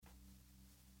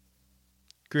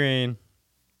Green.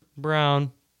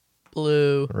 Brown.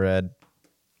 Blue. Red.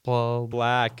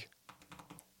 Black.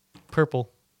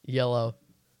 Purple. Yellow.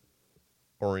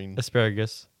 Orange.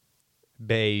 Asparagus.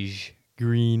 Beige.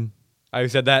 Green. I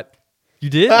said that. You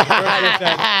did?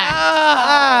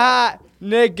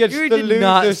 Nick gets You the did loser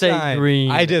not say sign. green.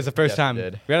 I did. It's the first Yes, time. you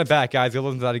did. We got it back, guys. Go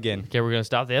listen to that again. Okay, we're gonna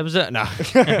stop the episode. No.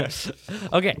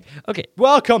 Okay.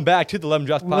 Welcome back to the Lemon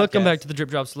Drops podcast. Welcome back to the Drip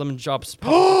Drops, Lemon Drops,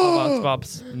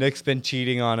 Pops. Nick's been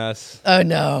cheating on us. Oh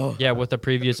no. Yeah, with the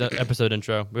previous episode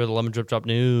intro, we were the Lemon Drip Drop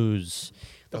News.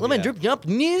 The Lemon yeah. Drip Drop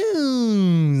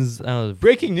News.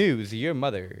 Breaking news: your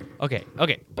mother. Okay,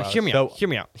 but Wow, hear me so- out. Hear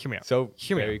me out. So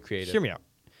Hear me very out. creative. Hear me out.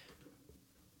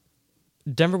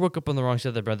 Denver woke up on the wrong side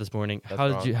of the bed this morning. That's How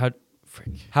wrong. did you? Frick.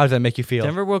 How does that make you feel?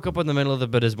 Denver woke up in the middle of the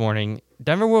bed this morning.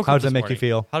 Denver woke How up. does that this make you morning.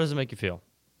 feel? How does it make you feel?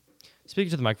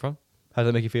 Speaking to the microphone. How does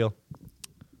that make you feel?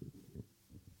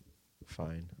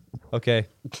 Fine. Okay.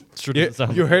 Sure You, doesn't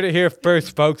sound you right. heard it here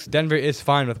first, folks. Denver is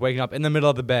fine with waking up in the middle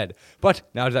of the bed. But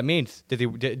now, does that mean did he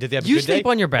have a You good sleep day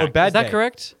on your or back. bad Is that day?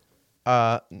 correct?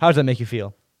 How does that make you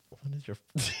feel? What is your?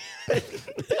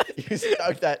 You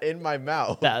stuck that in my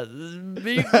mouth. That's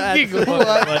big.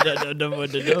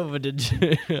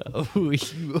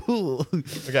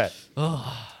 Okay.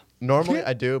 Normally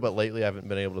I do, but lately I haven't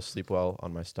been able to sleep well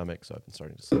on my stomach, so I've been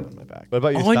starting to sleep on my back. What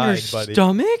about your On your side, buddy?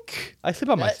 stomach? I sleep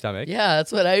on my stomach. Yeah,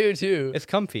 that's what I do too. It's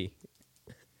comfy.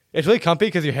 It's really comfy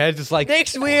because your head's just like.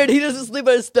 Nick's weird. He doesn't sleep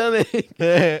on his stomach.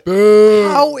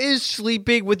 How is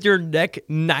sleeping with your neck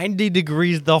 90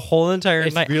 degrees the whole entire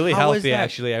It's night? really How is healthy, that-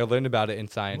 actually. I learned about it in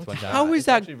science one time. How is It's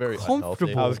that actually very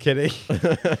comfortable? I was kidding.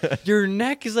 Your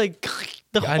neck is like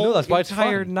the I whole know, that's why it's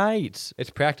entire fun. night. It's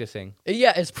practicing.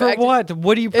 Yeah, it's For what?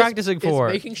 What are you practicing it's for?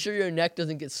 making sure your neck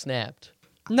doesn't get snapped.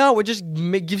 No, it just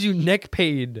gives you neck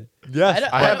pain. Yes.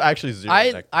 I have actually zero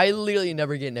neck. I literally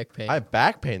never get neck pain. I have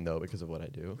back pain though because of what I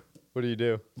do. What do you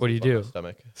do? What do you Sleep on my do?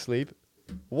 Stomach. Sleep?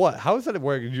 What? How does that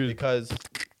work? You just Because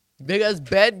because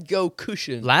bed go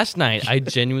cushion. Last night, I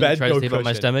genuinely Bed tried to go sleep on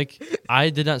my cushion. stomach. I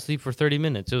did not sleep for 30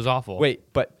 minutes. It was awful.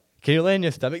 Wait, but can you lay on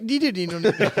your stomach?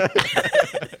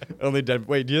 Only dead.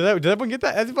 Wait, did everyone get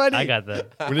that? Everybody? I got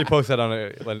that. We need to post that on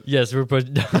a. Like, Yes, we're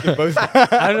put. post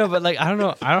I don't know, but like I don't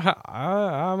know.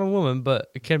 I'm a woman, but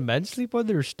can men sleep on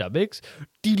their stomachs?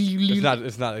 it's not.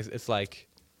 It's not. It's like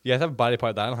you guys have a body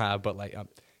part that I don't have, but like,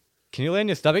 can you lay on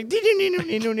your stomach?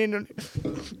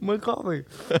 My coffee.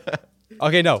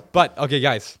 Okay, no, but okay,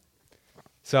 guys.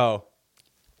 So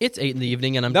It's 8 in the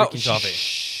evening, and I'm no. drinking coffee.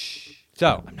 Shh. So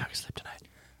I'm not gonna sleep tonight.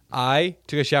 I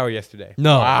took a shower yesterday.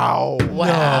 No. wow.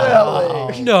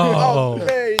 Wow. No.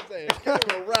 Amazing. Give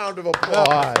him a round of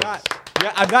applause.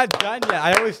 Yeah, I'm not done yet.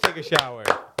 I always take a shower.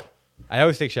 I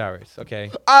always take showers.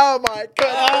 Okay. Oh my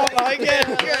god. Oh my god.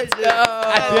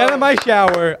 At the end of my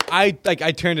shower, I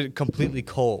turned it completely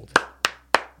cold.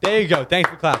 There you go. Thanks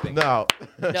for clapping. No.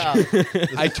 No.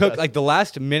 I took like the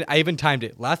last minute. I even timed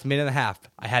it. Last minute and a half.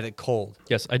 I had it cold.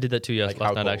 Yes, I did that too. Yes, Like last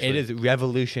how night cold? actually. It is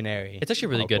revolutionary. It's actually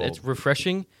really How good. cold? It's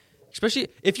refreshing, especially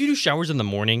if you do showers in the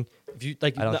morning. If you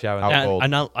like, I don't shower in the and morning. I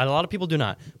know a lot of people do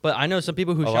not, but I know some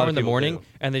people who A lot shower of in the people morning do.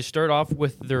 and they start off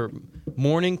with their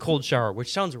morning cold shower,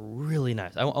 which sounds really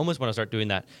nice. I almost want to start doing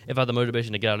that if I have the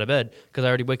motivation to get out of bed because I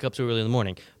already wake up so early in the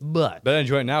morning. But Better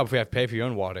enjoy it now if we have to pay for your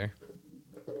own water.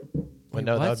 Well,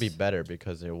 no, that what? would be better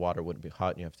because your water wouldn't be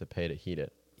hot and you have to pay to heat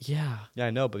it. yeah, Yeah, I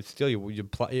know, but still,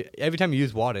 every time you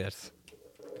use water, that's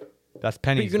but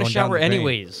pennies. you're gonna going down shower the drain.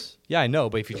 anyways. Yeah, I know,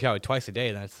 but if you shower twice a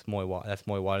day, that's more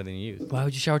water than you use. Why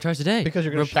would you shower twice a day? Because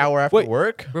you're going to shower after wait.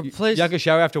 work? Replace. You're not gonna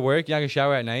shower after work. You're not gonna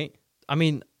shower at night. I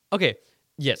mean, okay.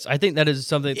 Yes, I think that is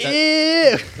something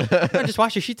that Ew. just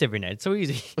wash your sheets every night. It's so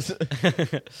easy.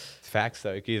 It's facts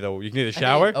though. You can either I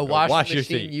shower think a or washing wash your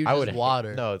machine feet. uses hate-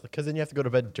 water. No, because then you have to go to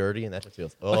bed dirty and that just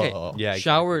feels. Okay. Oh. Yeah,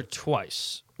 Shower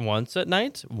twice. Once at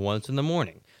night, once in the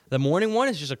morning. The morning one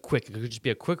is just it could just be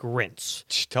a quick rinse.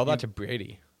 Tell that to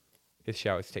Brady. His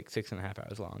showers take 6.5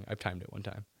 hours long. I've timed it one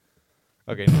time.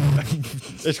 Okay,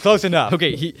 it's close enough.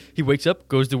 Okay, he wakes up,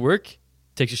 goes to work,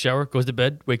 takes a shower, goes to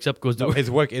bed, wakes up, goes to No, work. his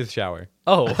work is shower.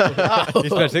 Oh. He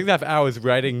spent 6.5 hours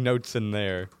writing notes in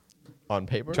there, On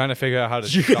paper? trying to figure out how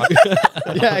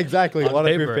to. Yeah, exactly. On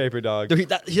Waterproof paper. paper, dog. No,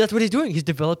 that's what he's doing. He's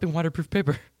developing waterproof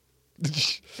paper.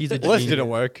 He's a Well, this genius. didn't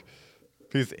work.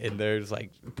 He's in there, just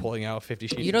like pulling out 50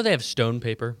 sheets. You know they have stone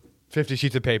paper. 50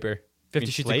 sheets of paper. 50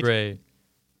 mean sheets slate? of gray.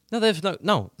 No, they have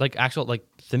no, like actual like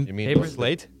thin You mean paper. what's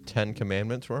Slate? 10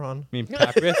 commandments were on? I mean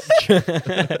papyrus.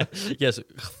 Yes.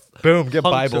 Boom, get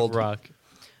Hunks of Bibled. rock.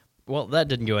 Well, that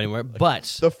didn't go anywhere, but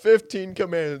The 15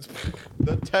 commandments.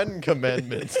 The 10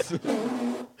 commandments.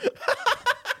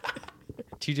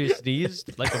 TJ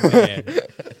sneezed like a man.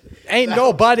 Ain't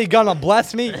nobody gonna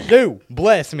bless me. Do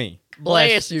bless me.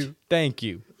 Bless you. Thank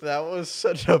you. That was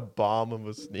such a bomb of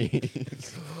a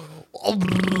sneeze.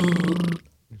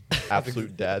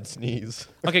 Absolute dad sneeze.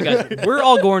 Okay, guys, we're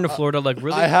all going to Florida like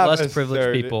really less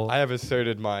privileged people. I have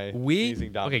asserted my sneezing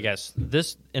Okay, dominance. guys,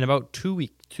 this in about 3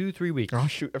 weeks. Oh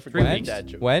shoot! I Three forgot weeks. dad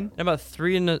joke. When In about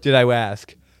 3 and a, did I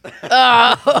ask?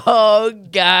 Oh,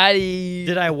 got it.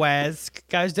 did I wask,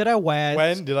 guys? Did I wask?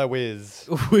 When did I whiz?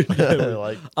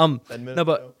 Like 10 minutes no,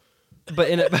 ago. but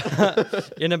in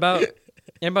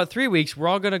about 3 weeks, we're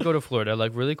all gonna go to Florida,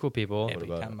 like really cool people. Every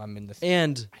about time I'm in the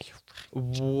And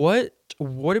what are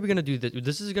we gonna do?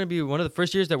 This is gonna be one of the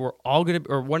first years that we're all gonna,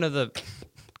 or one of the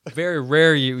very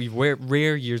rare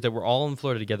years that we're all in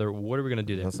Florida together. What are we gonna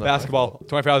do there? That's not my basketball, fault.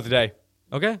 24 hours a day.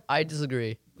 Okay, I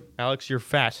disagree. Alex, you're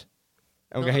fat.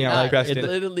 I'm No, gonna hang I'm out with not. Preston.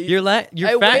 Literally, You're I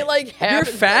fat. weigh like half You're as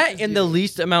much fat as in you. the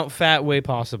least amount fat way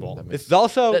possible. This is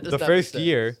also That does the not make first sense.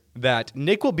 year that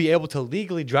Nick will be able to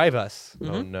legally drive us.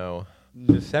 Oh no.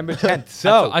 December 10th.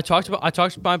 So I talked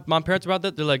to my parents about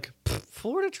that. They're like,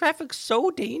 Florida traffic's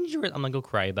so dangerous. I'm gonna go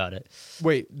cry about it.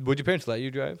 wait, would your parents let you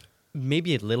drive?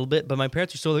 Maybe a little bit, but my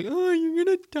parents are still like, oh, you're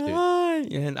gonna die.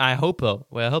 And I hope so.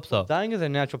 Well, I hope so. Dying is a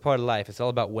natural part of life. It's all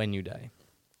about when you die.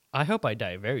 I hope I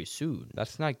die very soon.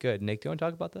 That's not good. Nick, do you want to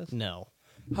talk about this? No,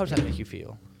 How does that make you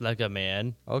feel? like a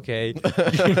man. Okay.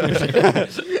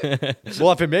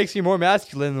 Well, if it makes you more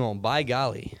masculine, well, by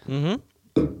golly.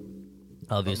 Mm-hmm.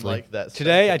 Obviously. Like that.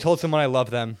 Today, I sentence. told someone I love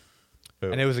them,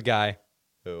 Who? and it was a guy.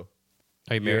 Who?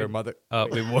 Are you Your married? mother. Oh,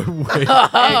 wait, wait.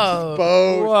 Oh, Not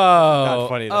Whoa.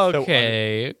 funny. That's so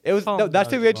Okay. It was. Calm No, that's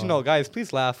the down. original, guys.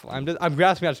 Please laugh. I'm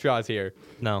grasping at straws here.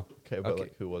 No. Okay, but Okay.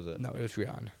 like, who was it? No, it was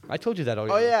Rian. I told you that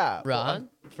already. Oh yeah, Ron?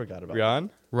 I forgot about Rian.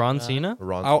 Ron Cena?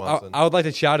 Ron I, Swanson. I would like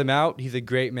to shout him out. He's a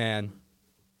great man.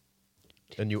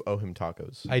 And you owe him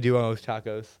tacos. I do owe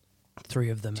tacos. 3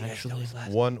 of them, actually.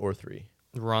 1 or 3.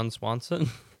 Ron Swanson?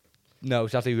 No,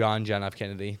 it's actually John F.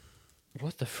 Kennedy.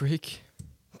 What the freak?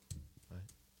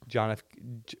 Ron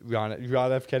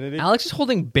F. Kennedy. Alex is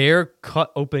holding bare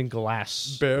cut open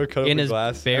glass. Bear cut in open his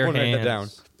glass. bare Everyone write that down.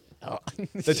 hands.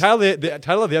 The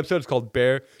title of the episode is called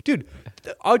Bear. Dude,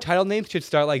 our title names should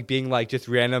start like being like just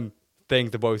random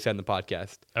things of what we said in the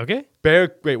podcast. Okay.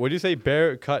 Bear. Wait, what did you say?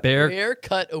 Bear cut. Bare.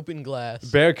 cut open glass.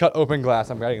 Bear cut open glass.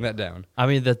 I'm writing that down. I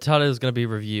mean, the title is going to be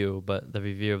review, but the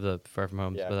review of the Far From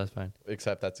Home, Yeah. but that's fine.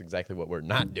 Except that's exactly what we're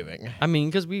not doing. I mean,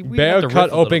 because we Bear have to cut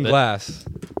riff a little open bit. glass.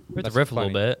 We have That's to riff a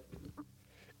funny. little bit.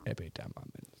 Every time I'm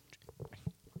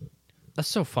in. That's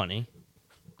so funny.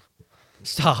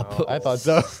 Stop. I thought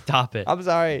so. Stop it. I'm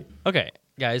sorry. Okay,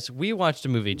 guys, we watched a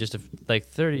movie just like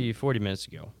 30, 40 minutes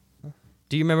ago.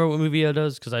 Do you remember what movie it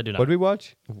is? Because I do not. What did we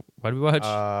watch? What did we watch?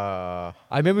 Uh,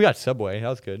 I remember we got Subway. That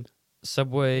was good.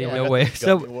 Subway, Yeah. No Way.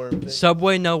 gummy worm thing.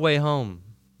 Subway, No Way Home.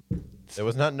 It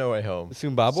was not No Way Home.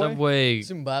 Zimbabwe. Subway,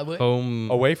 Zimbabwe? Home.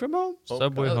 Away from home.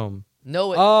 Subway, Oh. Home. No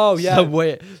way. Oh yeah.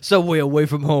 Subway Away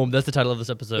from Home. That's the title of this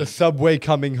The episode. Subway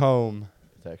coming home.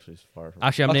 It's actually far from.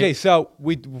 Actually, I'm Okay, naming. so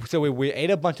we ate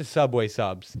a bunch of Subway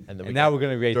subs, And and, we now got we're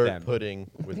gonna rate dirt them.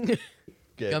 pudding with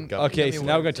Gum- gummy. Okay, Gummy so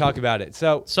now we're gonna worms. talk about it.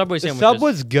 So Subway the sandwiches. sub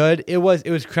was good. It was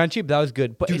crunchy, but that was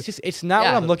good. But it's not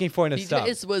Yeah, what I'm looking for in a These sub.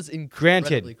 guys was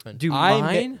incredibly Granted, crunchy. Dude,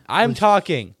 I'm mine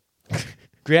talking.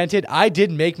 Granted, I did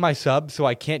make my sub, so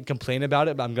I can't complain about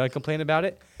it. But I'm gonna complain about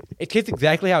it. It tastes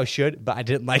exactly how it should, but I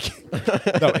didn't like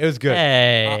it. No, it was good.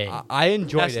 Hey, I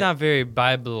enjoyed that's it. not very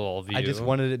Bible of you. I just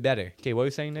wanted it better. Okay, what were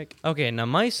you saying, Nick? Okay, now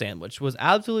my sandwich was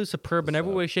absolutely superb in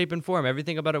every way, shape, and form.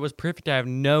 Everything about it was perfect. I have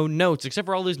no notes except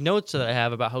for all these notes that I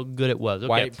have about how good it was. Okay.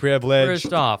 White privilege.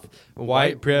 First off,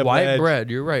 White privilege. White bread.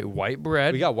 You're right. White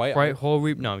bread. We got white- fried whole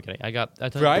wheat. No, I'm kidding. I told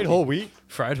you- Fried whole wheat.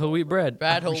 fried whole wheat bread.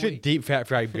 Bad whole We should wheat. deep fat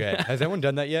fried bread. Has anyone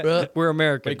done that yet? Bruh, We're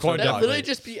American. Wait, corn so that dog. literally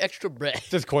just be extra bread.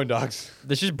 Just corn dogs.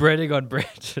 This is breading on bread.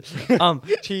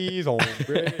 Cheese on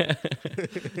bread.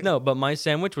 No, but my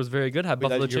sandwich was very good. Had Wait,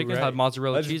 buffalo that- you're chicken, right. had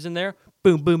mozzarella Let's- cheese in there.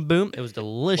 Boom, boom, boom. It was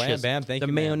delicious. Wham, bam, thank the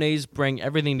you, ma'am. mayonnaise bring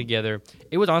everything together.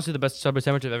 It was honestly the best Subway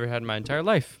sandwich I've ever had in my entire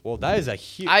life. Well, that is a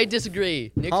huge. I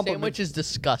disagree. Nick's Compliment. sandwich is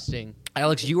disgusting.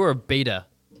 Alex, you are a beta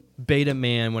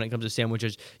man when it comes to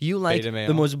sandwiches. You like Beta male.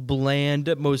 the most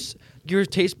bland, most. Your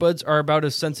taste buds are about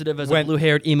as sensitive as a When-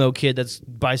 blue-haired emo kid that's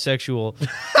bisexual.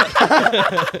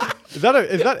 Is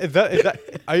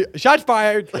that? Shots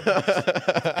fired.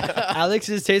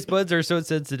 Alex's taste buds are so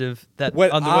sensitive that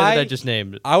When on the way that I just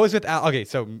named. I was with okay,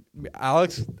 so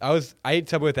Alex, I ate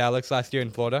Subway with Alex last year in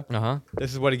Florida. Uh huh.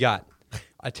 This is what he got: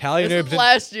 Italian This herbs, was and,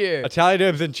 last year. Italian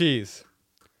herbs and cheese,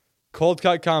 cold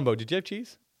cut combo. Did you have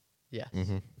cheese? Yes.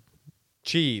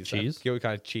 Cheese. Cheese? Get what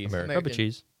kind of cheese? American. Rubber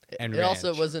cheese. And It also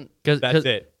ranch. wasn't. That's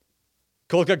it.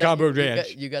 Cold cut combo you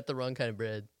ranch. you got the wrong kind of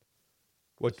bread.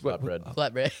 What? Flatbread.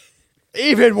 Flatbread.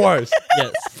 Even worse.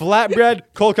 Yes. Flatbread,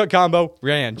 cold cut combo,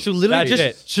 ranch. So literally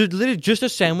That's just a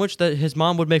sandwich that his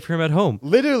mom would make for him at home.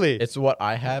 Literally. It's what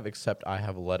I have, except I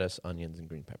have lettuce, onions, and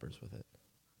green peppers with it.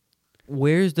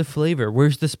 Where's the flavor?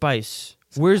 Where's the spice?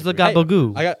 Where's the Hey,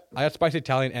 gabagoo? I got spicy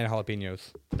Italian and jalapenos.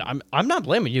 I'm not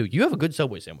blaming you. You have a good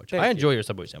Subway sandwich. Thank I you. enjoy your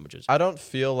Subway sandwiches. I don't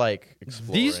feel like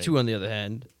exploring. These two, on the other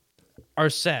hand, are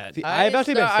sad. See, I I've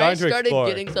actually been I starting to started explore.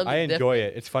 getting something I enjoy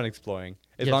different. it. It's fun exploring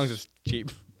as Yes. long as it's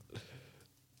cheap.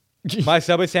 My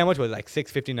Subway sandwich was like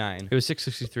 $6.59. It was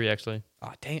 $6.63 actually.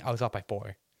 Oh dang! I was off by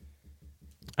 4.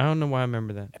 I don't know why I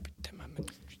remember that.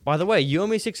 By the way, you owe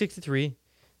me $6.63.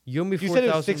 You owe me You said it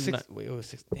was 4,000. 6. Wait, it was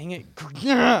 6. Dang it!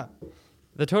 Yeah.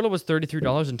 The total was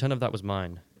 $33, and 10 of that was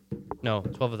mine. No,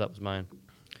 12 of that was mine.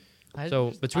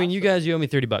 So between you guys, you owe me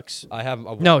 $30. I have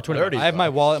a, No, 20 I have my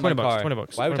wallet in my 20 bucks, car. 20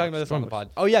 bucks, Why are we 20 talking about this on the bucks,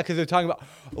 pod? Oh yeah, because they're talking about.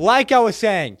 Like I was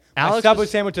saying, my Alex Subway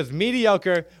was- sandwich was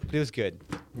mediocre, but it was good.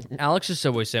 Alex's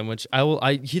Subway sandwich.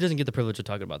 He doesn't get the privilege of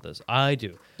talking about this. I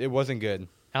do. It wasn't good.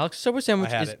 Alex's Subway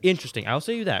sandwich I had is it. interesting. I'll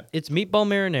say you that. It's meatball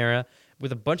marinara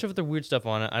with a bunch of other weird stuff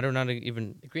on it. I don't know how to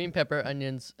even. Green pepper,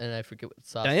 onions, and I forget what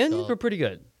sauce. The it's onions called. were pretty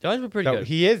good. The onions were pretty No, good.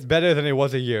 he is better than he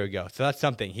was a year ago, so that's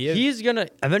something. He is. He's gonna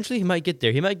eventually. He might get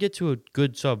there. He might get to a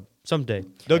good sub someday.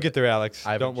 They'll get there, Alex.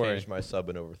 I haven't Don't worry. changed my sub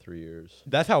in over 3 years.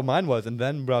 That's how mine was. And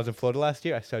then when I was in Florida last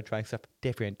year, I started trying stuff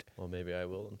different. Well, maybe I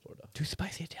will in Florida. Too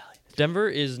spicy Italian. Denver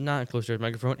is not close to his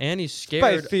microphone, and he's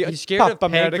scared. Spicy He's scared of Papa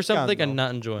paying for something Americano. and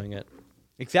not enjoying it.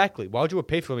 Exactly. Why would you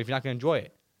pay for them if you're not going to enjoy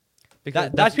it?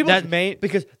 Because That's people's main.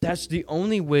 Because that's the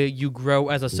only way you grow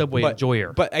as a Subway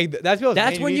enjoyer. But that's people's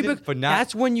That's main when you. reason for not.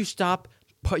 That's when you stop.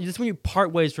 That's when you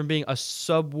part ways from being a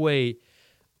Subway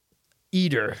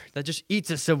eater that just eats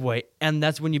a Subway, and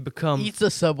that's when you become Eats a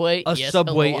Subway. a Yes,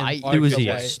 Subway hello, I eat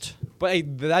enthusiast.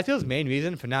 But that's people's main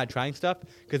reason for not trying stuff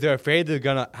because they're afraid they're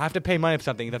gonna have to pay money for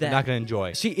something that they're not gonna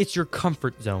enjoy. See, it's your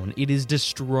comfort zone. It is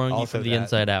destroying you Also from the that.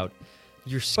 inside out.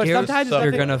 You're But scared sometimes you're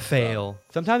nothing- gonna fail.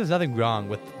 Sometimes there's nothing wrong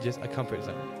with just a comfort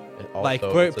zone. It also- Like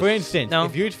it's for a- instance, No.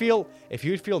 if you'd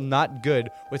feel not good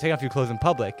with taking off your clothes in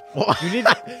public, you need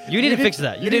You need to fix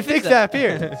that. You need to fix that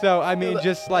fear. So I mean,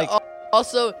 just like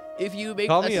Also, if you make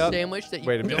Call a me up. sandwich that you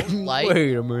Wait a minute. don't like,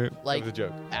 a minute. like that was a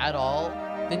joke. at all,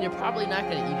 then you're probably not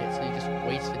gonna eat it. So you're just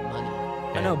wasting money.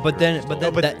 I know, but then, but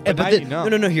now you know.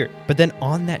 no, here. But then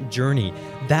on that journey,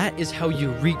 that is how you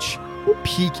reach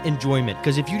peak enjoyment.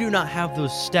 Because if you do not have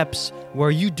those steps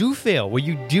where you do fail, where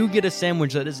you do get a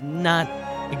sandwich that is not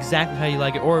exactly how you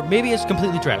like it, or maybe it's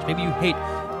completely trash, maybe you hate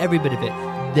every bit of it,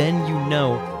 then you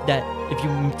know that if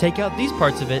you take out these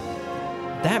parts of it,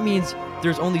 that means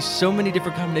there's only so many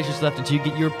different combinations left until you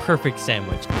get your perfect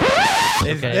sandwich.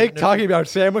 Is Okay. Nick talking about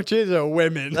sandwiches or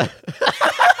women?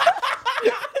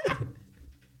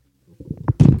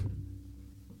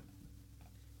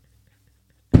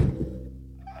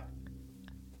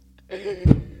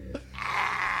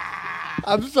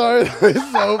 I'm sorry, that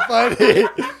was so funny.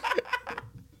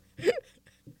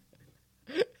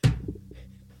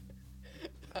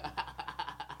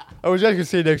 I wish I could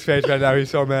see Nick's face right now. He's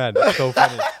so mad. It's so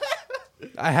funny.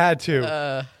 I had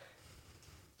to.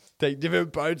 Take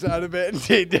different parts out of it and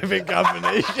take different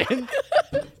combinations.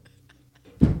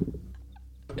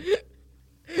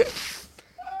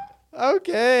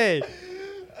 Okay.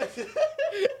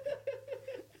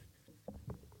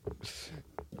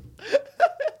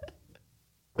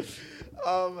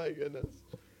 Oh my goodness,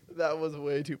 that was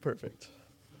way too perfect.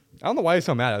 I don't know why you're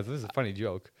so mad. This is a funny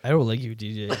joke. I don't like you,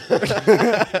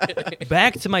 DJ.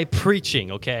 Back to my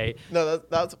preaching, okay? No,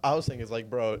 that's I was thinking. Is like,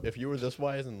 bro, if you were this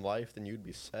wise in life, then you'd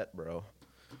be set, bro.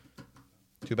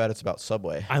 Too bad it's about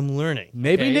Subway. I'm learning.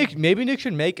 Maybe okay? Nick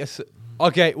should make a.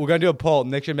 Okay, we're gonna do a poll.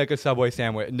 Nick should make a Subway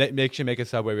sandwich. Nick should make a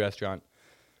Subway restaurant.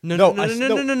 No.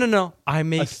 I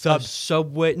make a sub-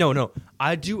 Subway. No.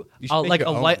 I do. You should I'll make like your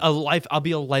a own. life. I'll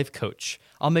be a life coach.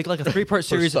 I'll make like a 3-part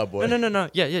series. Subway. No.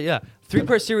 Yeah.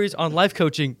 3-part series on life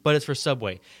coaching, but it's for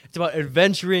Subway. It's about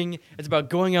adventuring. It's about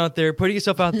going out there, putting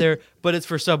yourself out there, but it's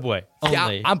for Subway See,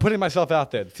 only. I'm putting myself out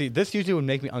there. See, this usually would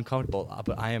make me uncomfortable,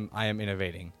 but I am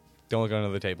innovating. Don't look under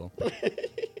the table.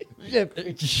 Did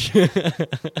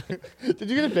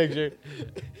you get a picture?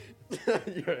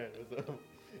 Your hand was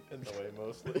in the way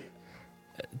mostly.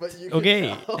 But you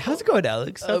Okay, how's it going,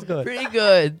 Alex? How's it going? Pretty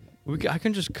good. I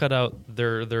can just cut out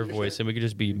their voice and we can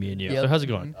just be me and you. Yep. So how's it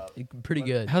going? Pretty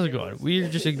good. How's it going? We're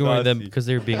just ignoring them Saucy. because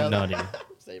they're being naughty.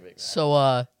 saving. So,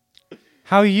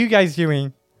 How are you guys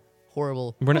doing?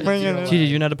 horrible. We're not, Zero. TJ,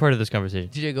 you're not a part of this conversation.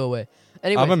 DJ, go away.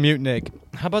 Anyway, I'm a mute Nick.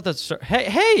 How about that?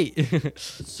 Hey!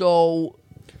 so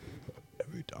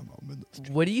Every time I'm in the street.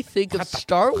 What do you think of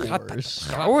Star Wars?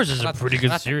 Star Wars is a pretty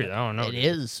good series. I don't know. It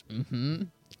is. Mm-hmm.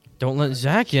 Don't let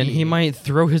Zach in. He might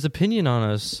throw his opinion on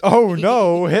us. Oh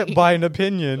no! Hit by an It's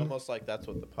opinion. almost like that's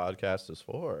what the podcast is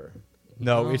for.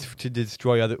 No, No. it's to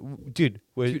destroy other. Dude,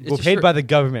 we're Dude, it's paid just by the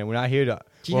government. We're not here to.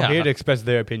 We're Yeah. here to express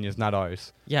their opinions, not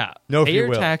ours. Yeah. No pay free your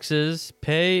will. taxes.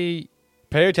 Pay.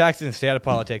 Pay your taxes and stay out of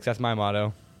politics. That's my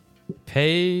motto.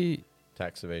 Pay.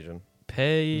 Tax evasion.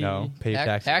 Pay. No, pay your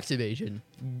taxes. Tax evasion.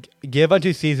 Give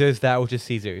unto Caesar's that which is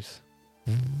Caesar's.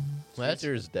 What?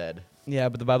 Caesar's dead. Yeah,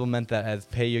 but the Bible meant that as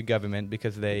pay your government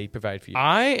because they provide for you.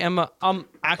 I am a, Almost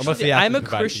actually the I'm a opposite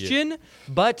provide for you. Christian,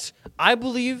 but I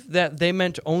believe that they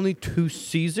meant only to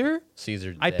Caesar.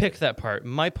 Caesar's I dead. picked that part.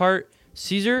 My part,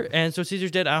 Caesar, and so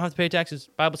Caesar's dead. I don't have to pay taxes.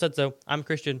 Bible said so. I'm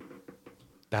Christian.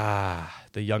 The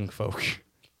young folk.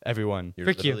 Everyone. You're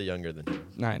Frick you. literally younger than him.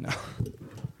 I know.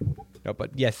 No,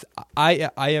 but yes, I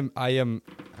am.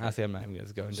 Honestly, I'm not even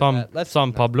gonna go into Some that. Let's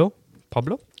some Pablo.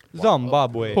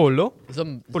 Zimbabwe. Polo.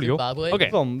 Zimbabwe. Okay.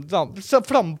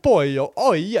 From Pollo.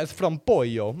 Oh yes, from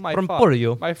Pollo. My From father.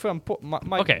 Pollo. My from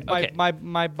my Okay, my, okay.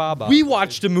 my baba. We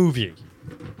watched a movie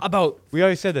about We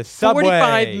already said the Subway.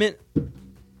 45 minutes.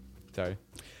 Sorry.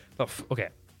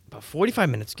 About 45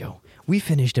 minutes ago, we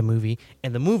finished a movie,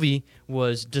 and the movie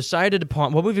was decided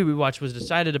upon. What movie we watched was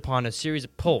decided upon a series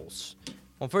of polls.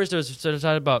 Well, first it was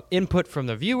decided about input from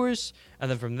the viewers, and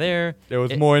then from there, There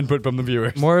was more input from the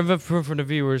viewers. more of it from the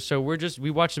viewers. So we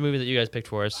watched the movie that you guys picked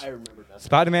for us.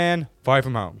 Spider-Man, Far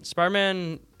From Home.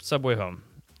 Spider-Man, Subway Home.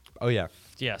 Oh yeah.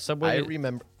 Yeah, I Subway.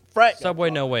 remember. Frank. Subway,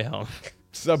 No Way Home.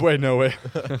 Subway, no way.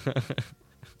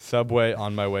 Subway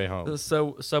on my way home.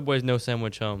 So Subway's no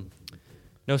sandwich home.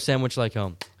 No sandwich like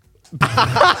home.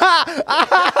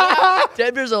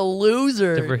 Denver's a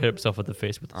loser. Never hit himself in the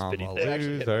face with the I'm spitting. a They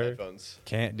actually hit my loser. headphones.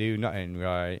 Can't do nothing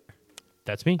right.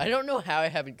 That's me. I don't know how I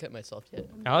haven't cut myself yet.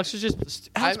 Alex is just.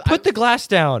 Alex, I'm- put the glass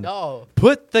down. No.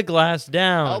 Put the glass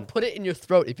down. I'll put it in your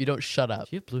throat if you don't shut up.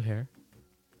 Do you have blue hair?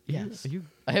 Yes. Are you?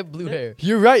 I have blue hair.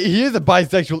 You're right. He is a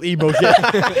bisexual emo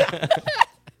kid.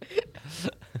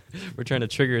 We're trying to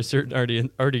trigger a certain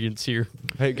audience here.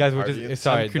 Hey guys, we're Ardian. just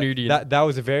sorry. I'm Canadian. That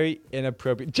was a very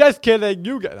inappropriate. Just kidding.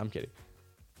 You guys. I'm kidding.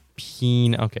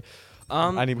 Peen. Okay.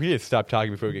 We need to stop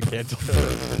talking before we get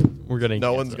canceled. We're getting.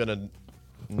 No one's canceled.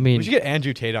 gonna. I mean, We should get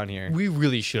Andrew Tate on here. we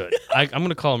really should. I'm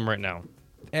gonna call him right now.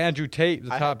 Andrew Tate,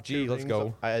 the I top had G. 2 Let's rings go.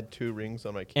 on- I had 2 rings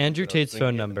on my key. Andrew and I was Tate's phone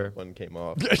thinking number. One came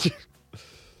off.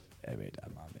 Every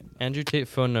time I'm in. Andrew Tate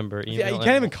phone number. Yeah, you Email.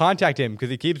 can't even contact him because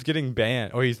he keeps getting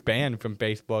banned, or he's banned from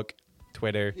Facebook,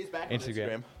 Twitter, He's back on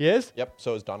Instagram. He is. Yep.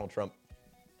 So is Donald Trump.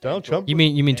 Donald Trump. You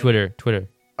mean Twitter? Twitter.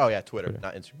 Oh yeah, Twitter,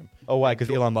 not Instagram. Oh, why? Because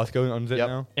Elon Musk owns it Yep.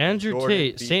 now. Andrew Jordan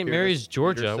Tate, B. St. Mary's,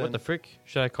 Georgia. Peterson. What the frick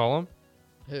should I call him?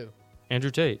 Who? Andrew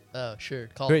Tate. Oh, sure.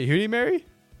 Call Wait, who did he marry?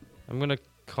 I'm gonna He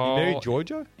call married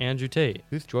Georgia. Andrew Tate.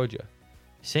 Who's Georgia?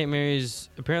 St. Mary's.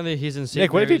 Apparently, he's in St.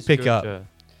 Nick, what if he Mary's, pick up? Georgia.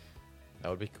 That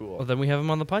would be cool. Well, then we have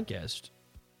him on the podcast.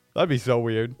 That'd be so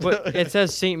weird. But it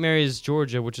says St. Mary's,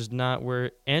 Georgia, which is not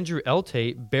where Andrew L.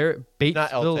 Tate, Batesville.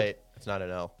 not L Tate. It's not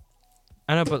an L.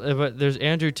 I know, but there's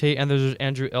Andrew Tate, and there's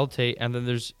Andrew L. Tate, and then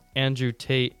there's Andrew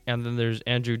Tate, and then there's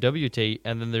Andrew W. Tate,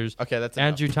 and then there's Okay, that's an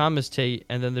Andrew Thomas Tate,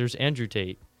 and then there's Andrew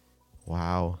Tate. L.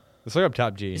 Wow. Let's look up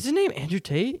top G. Is his name Andrew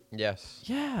Tate? Yes.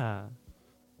 Yeah.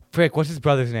 Frick, what's his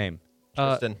brother's name?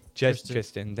 Tristan.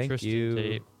 Tristan. Thank Tristan you.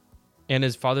 Tate. And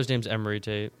his father's name's Emery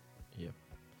Tate. Yep.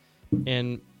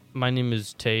 And my name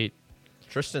is Tate.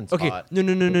 Tristan's Okay. hot. No.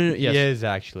 Yes. He is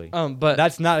actually. But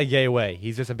That's not a gay way.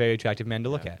 He's just a very attractive man to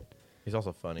look Yeah. at. He's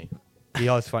also funny, He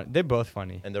always fun. They're both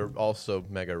funny. and they're also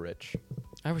mega rich.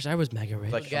 I wish I was mega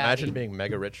rich. Like, Bugatti. imagine being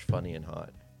mega rich, funny, and hot.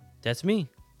 That's me.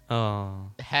 Oh.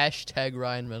 Hashtag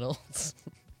Ryan Reynolds.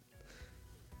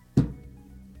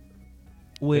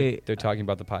 Wait. They're talking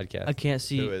about the podcast. I can't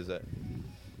see. Who is it?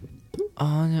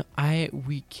 Oh no,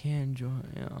 we can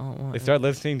join. They start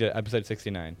listening to episode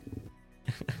 69.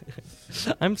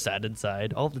 I'm sad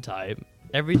inside all the time.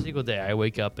 Every single day I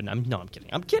wake up and I'm kidding.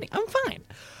 I'm fine.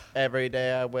 Every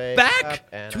day I wake Back up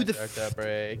and to I the start to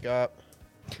break up.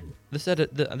 This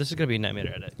is gonna be a nightmare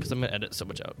to edit because I'm gonna edit so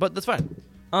much out. But that's fine.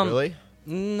 Really?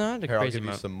 Not a Here, I'll crazy give you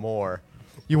amount. some more.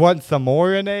 You want some more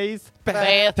Renee's?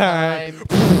 Bath time.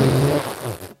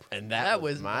 And That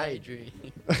was my dream.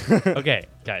 Okay,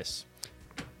 guys.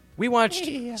 We watched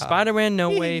Spider-Man: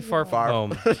 No Way Far From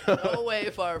Home. No way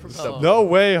far from home. No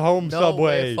way home No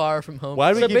Subway. way far from home.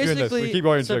 Why do we So keep doing this? We keep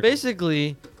going in so circles.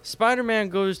 basically, Spider-Man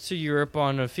goes to Europe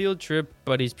on a field trip,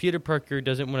 but he's Peter Parker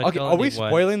doesn't want to Okay, tell are we anyone.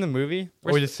 spoiling the movie?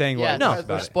 Or are we just saying Yeah, what No. we're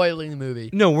about it? spoiling the movie.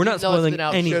 No, we're not Even though it's spoiling been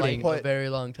out anything. for like a very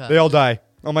long time. They all die.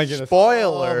 Oh my goodness.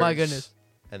 Spoilers. Oh my goodness.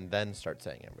 And then start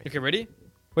saying everything. Okay, ready?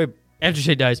 Wait, Andrew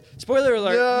Tate dies. Spoiler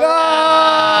alert.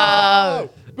 No!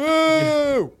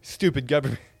 Boo! Stupid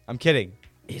government. I'm kidding.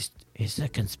 It's a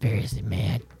conspiracy,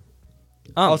 man.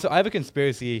 Also, I have a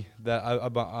conspiracy that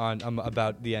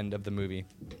about the end of the movie.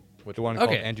 With the one called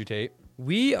Okay. Andrew Tate.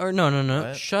 We are no.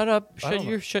 What? Shut up. I don't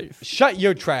know. Shut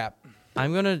your trap.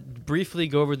 I'm gonna briefly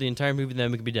go over the entire movie,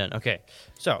 then we can be done. Okay.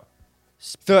 So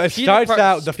So it Peter starts Par-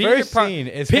 out. The Peter first Par- scene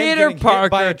is him Peter getting Parker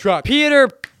hit by a truck. Peter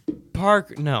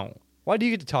Parker. No, Why do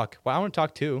you get to talk? Well, I want to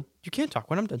talk too. you can't talk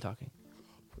when I'm done talking.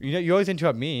 You know, you always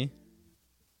interrupt me.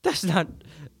 That's not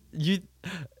you.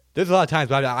 There's a lot of times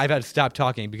where I've had to stop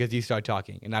talking because you start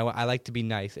talking, and I like to be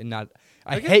nice and not.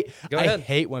 I Okay, go ahead.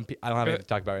 hate when I don't have Go anything to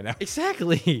talk about right now.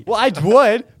 Exactly. Well, I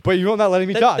would, but you're not letting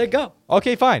me talk. There you go.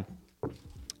 Okay, fine.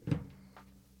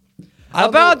 I don't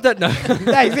About know- that.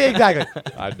 No. Yeah, exactly.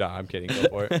 No, I'm kidding. Go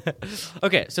for it.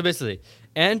 Okay, so basically,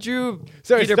 Andrew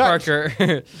So it Peter starts-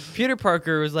 Parker. Peter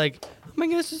Parker was like, "Oh my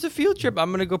gosh, this is a field trip.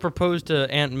 I'm gonna go propose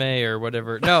to Aunt May or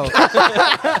whatever." No, Dude,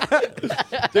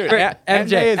 MJ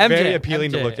MJ is very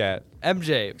appealing MJ. to look at.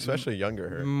 MJ, Especially younger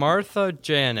her. Martha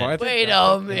Janet. Martha- Wait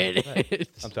a minute.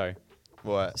 I'm sorry.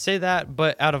 What? Say that,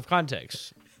 but out of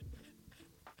context.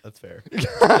 That's fair.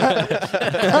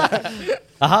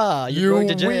 Aha! You going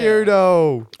to jail.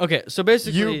 weirdo. Okay, so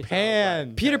basically, You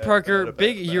pan. Peter Yeah, Parker, better,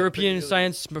 big better, European better.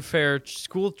 science fair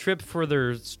school trip for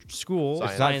their school.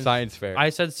 Science. It's not science fair. I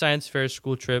said science fair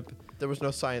school trip. There was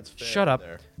no science fair. Shut up.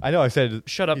 There. I know. I said.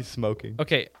 Shut up. He's smoking.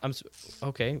 Okay,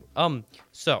 okay.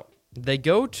 So they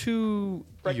go to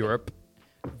Europe.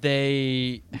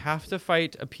 They have to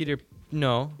fight a Peter.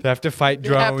 No, They have to fight They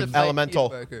have to drones. fight Elemental.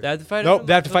 Peter Parker. they have to fight. Nope.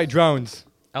 They have to fight drones.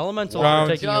 Elemental Drones.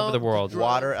 are taking over the world. Drones.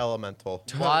 Water elemental.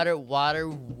 Water.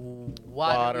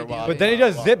 Water, But then he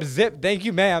does zip, zip. Thank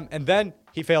you, ma'am. And then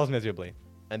he fails miserably.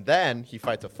 And then he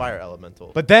fights a fire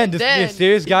elemental. But then And this then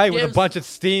mysterious guy he with a gives- bunch of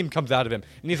steam comes out of him,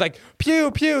 and he's like,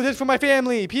 "Pew pew, this is for my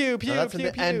family." Pew pew no, that's pew in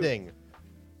the pew. ending.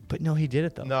 But no, he did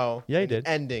it though. No. Yeah, he in the did.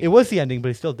 Ending. It was the ending, but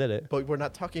he still did it. But we're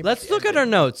not talking. Let's about the look at our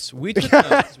ending. notes. We took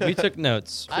notes. We took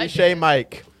notes. Cliche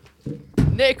Mike.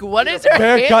 Nick, what is your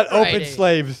Haircut open handwriting?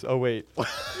 slaves. Oh wait.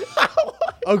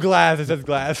 Oh, glass. It says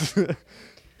glass.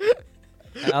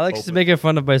 Alex is Open. making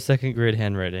fun of my second grade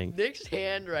handwriting. Nick's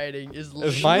handwriting is.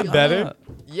 Is mine leaking. better?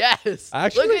 Yes.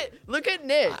 Actually- look at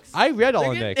Nick's. I read all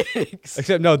Look of at Nick. Nick's.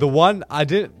 Except no, the one I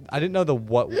didn't know the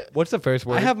what. What's the first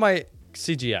word? I have my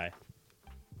CGI.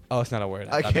 Oh, it's not a word.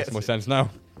 I That makes can't more see. sense now.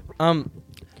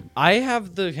 I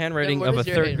have the handwriting What of a does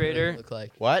your third handwriting grader. Look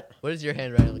like? What? What does your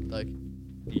handwriting look like?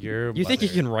 Your You think you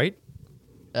mother. can write?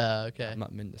 Okay. I'm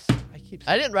not meant to. I keep.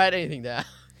 I didn't write anything down.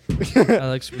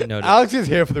 Alex, we noted. Alex is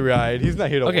here for the ride. He's not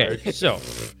here to Okay, work. so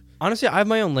honestly, I have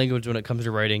my own language when it comes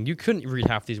to writing. You couldn't read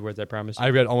half these words, I promise. I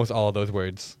read almost all of those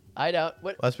words. I don't. What?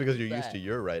 Well, that's because you're What's used that? to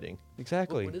your writing.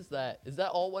 Exactly. What is that? Is that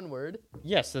all one word?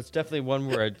 Yes, that's definitely one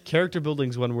word. Character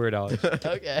building's one word, Alex.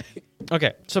 Okay.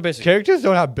 Okay, so basically, Characters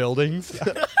don't have buildings.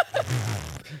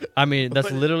 I mean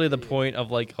that's literally the point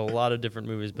of like a lot of different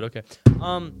movies. But okay,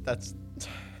 That's.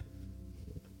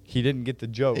 He didn't get the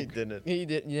joke. He didn't. He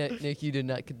did. Yeah, Nick, you did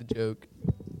not get the joke.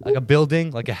 Like a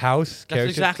building, like a house. that's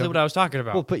exactly what I was talking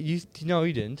about. Well, but you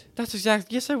didn't. That's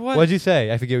exactly. Yes, I was. What did you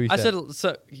say? I forget what you I said. said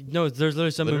so. No, there's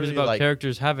literally some movies Literally, about like-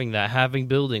 characters having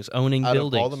buildings, owning Out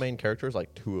buildings. of all the main characters,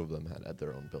 like 2 of them had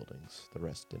their own buildings. The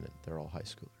rest didn't. They're all high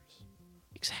schoolers,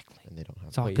 Exactly. and they don't have.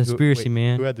 It's all Wait, conspiracy, who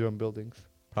man. had their own buildings?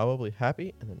 Probably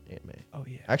Happy and then Aunt May. Oh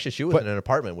yeah. Actually, she was But- in an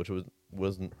apartment, which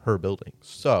wasn't her building.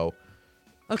 So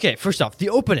Okay, first off, the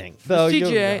opening. So the you're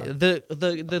CGI, wrong.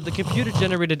 the computer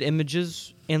generated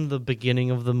images in the beginning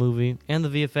of the movie and the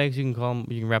VFX, you can call them,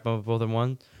 you can wrap them both in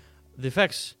one. The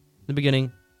effects in the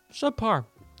beginning, subpar.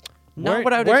 Not Weren't-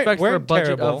 what I would weren't- expect for a weren't budget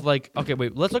terrible. of like. Okay,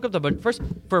 wait. Let's look up the budget first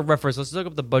for reference. Let's look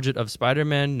up the budget of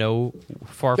Spider-Man. No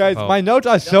Far Guys, From Home. my notes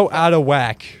are so out of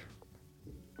whack.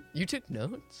 You took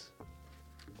notes?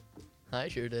 I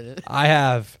sure didn't. I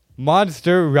have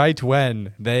monster right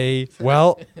when they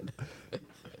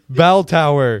bell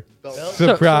tower So-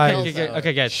 surprise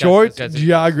Okay, guys. short guys.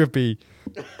 geography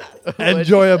What'd you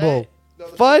enjoyable say?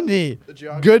 funny the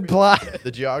geography, good plot.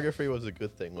 The geography was a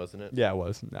good thing, wasn't it? Yeah, it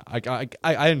was. No,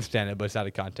 I understand it, but it's out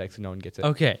of context and no one gets it.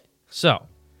 Okay, so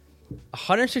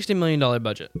 $160 million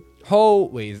budget. Oh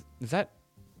wait, is that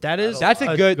That's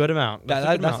a good- amount.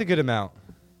 that's a good amount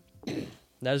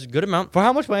That is a good amount. for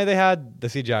how much money they had? The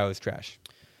CGI was trash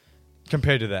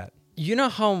compared to that. You know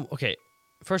how? Okay,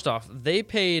 first off, they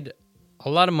paid a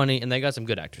lot of money and they got some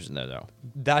good actors in there, though.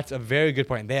 That's a very good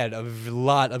point. They had a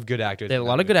lot of good actors. They had a in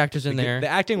lot that of good movie. actors in The- there. The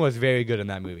acting was very good in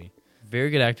that movie. Very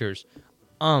good actors.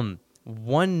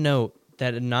 One note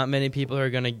that not many people are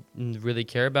gonna really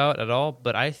care about at all,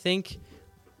 but I think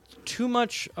too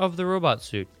much of the robot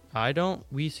suit. I don't.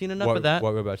 We've seen enough what, of that.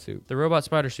 What robot suit? The robot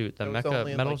spider suit, the That was mecha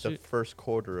only in, metal like, suit. the first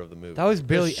quarter of the movie. That was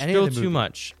barely There's any still of the too movie.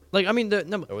 much. Like I mean,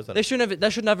 That was they shouldn't have.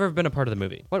 That should never have been a part of the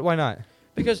movie What? Why not?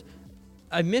 because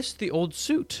I missed the old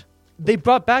suit. They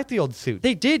brought back the old suit.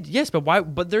 They did, yes, but why?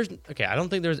 But there's okay. I don't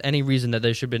think there's any reason that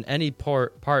there should have been any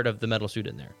part of the metal suit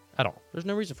in there at all. There's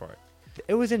no reason for it.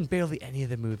 It was in barely any of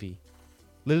the movie.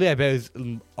 Literally, I bet it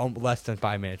was less than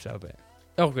 5 minutes of it.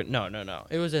 Oh, good. No.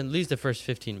 It was at least the first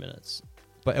 15 minutes.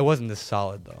 But it wasn't this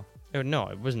solid though. No,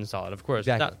 it wasn't solid. Of course,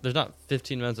 Exactly. there's not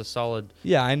 15 minutes of solid.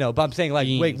 Yeah, I know, but I'm saying like,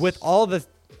 wait, Beans. with all this,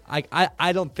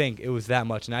 I don't think it was that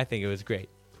much, and I think it was great.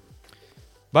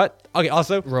 But okay,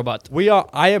 also Robot.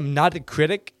 I am not a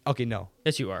critic. Okay, no,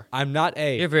 Yes, you are. I'm not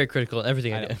a. You're very critical of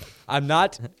everything I, I know. do.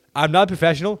 I'm not a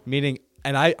professional, meaning,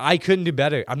 and I couldn't do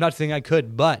better. I'm not saying I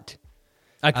could, but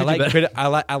I could do better.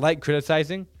 I like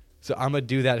criticizing, so I'm gonna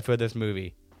do that for this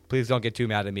movie. Please don't get too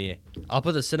mad at me. I'll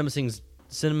put the CinemaSins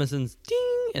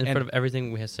ding in And front of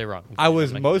everything we have to say wrong. I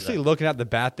was I'm not gonna do mostly that. looking at the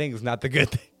bad things, not the good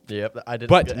things. Yep, I didn't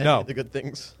But get any no. of the good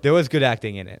things. There was good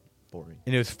acting in it, Boring.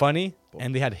 and it was funny,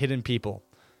 and they had hidden people.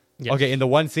 Yes. Okay, in the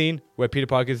one scene where Peter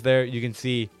Parker's there, you can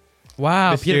see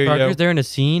Wow, Peter Mysterio. Parker's there in a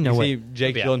scene. No you way. see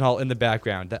Jake Yeah. Gyllenhaal in the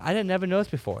background that I didn't never notice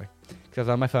before because I was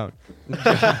on my phone.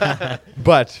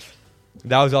 But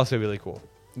that was also really cool.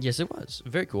 Yes, it was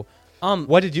very cool.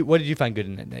 What did you find good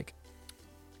in it, Nick?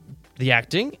 The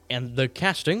acting and the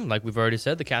casting, like we've already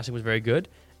said, the casting was very good,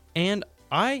 and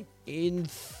I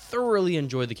thoroughly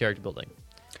enjoyed the character building.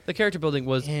 The character building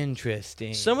was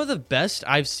Interesting. some of the best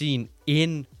I've seen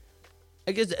in.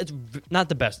 I guess it's not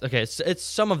the best. Okay, it's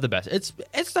some of the best.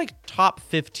 It's like top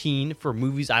 15 for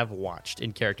movies I've watched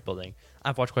in character building.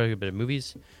 I've watched quite a bit of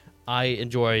movies. I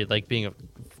enjoy like being a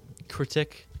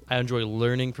critic. I enjoy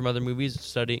learning from other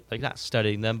movies, not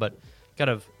studying them, but kind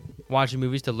of watching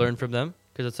movies to learn from them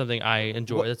because it's something I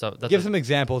enjoy. Give some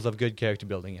examples of good character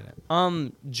building in it.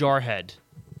 Jarhead.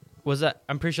 Was that?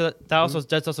 I'm pretty sure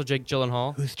that's also Jake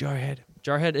Gyllenhaal. Who's Jarhead?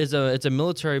 Jarhead is it's a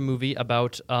military movie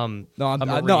about I'm a talking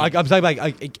about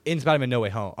like in Spider-Man No Way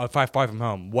Home, or Far From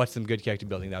Home. What's some good character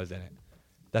building that was in it?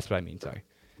 That's what I mean. Sorry.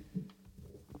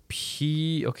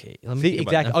 Okay, let me See think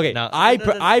about exactly. that. Okay, Now-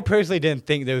 I personally didn't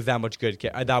think there was that much character.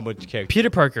 Peter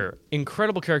Parker,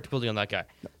 incredible character building on that guy.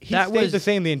 He that stayed was the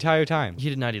same the entire time. He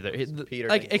did not either. Peter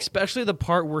Like Dinklage. especially the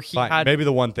part where he Fine, had maybe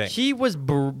the one thing. he was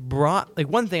brought. Like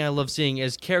one thing I love seeing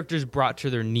is characters brought to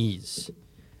their knees.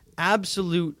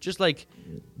 Absolute, just like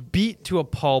beat to a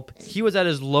pulp. He was at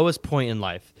his lowest point in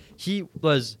life. He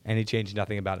was. And he changed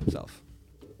nothing about himself.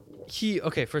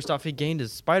 Okay. First off, he gained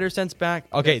his spider sense back.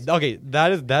 Okay, that's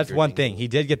Peter one Dinklage. thing. He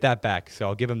did get that back, so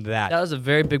I'll give him that. That was a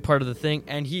very big part of the thing,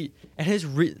 and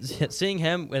seeing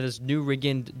him with his new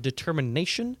regained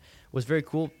determination was very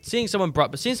cool. Seeing someone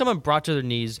brought to their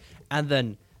knees, and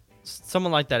then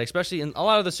someone like that, especially in a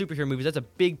lot of the superhero movies, that's a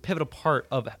big pivotal part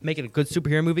of making a good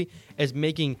superhero movie is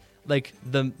making like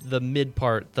the mid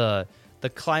part, the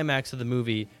climax of the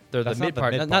movie, the That's mid not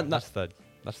part. the mid Not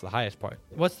that's the highest part.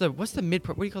 what's the mid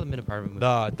part? What do you call the mid part of a movie?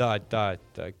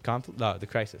 The conflict, the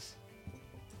crisis.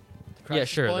 Yeah, Crisis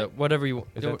sure. point? Whatever you.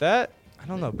 Is it that? I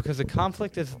don't know because the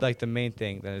conflict is like the main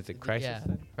thing. Then is it crisis? Yeah,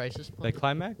 then? crisis The point.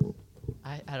 climax?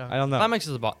 I don't I don't know. Climax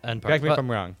is the end part. Correct me if but-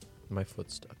 I'm wrong. My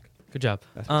foot's stuck. Good job.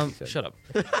 That's what she said. Shut up.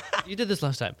 You did this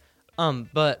last time.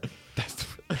 But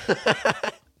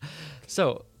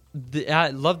so I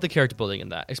love the character building in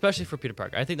that, especially for Peter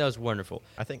Parker. I think that was wonderful.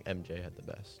 I think MJ had the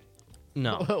best.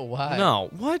 No, Why? no,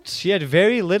 what? She had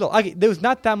very little. Okay, there was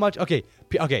not that much. Okay,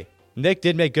 okay. Nick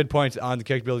did make good points on the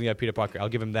character building of Peter Parker. I'll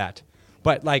give him that.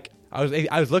 But like,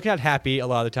 I was looking at Happy a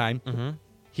lot of the time. Mm-hmm.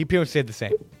 He pretty much stayed the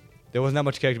same. There wasn't that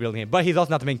much character building in him, but he's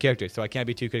also not the main character, so I can't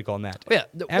be too critical on that. Yeah,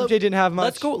 MJ didn't have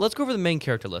much. Let's go over the main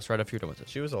character list right after you're done with this.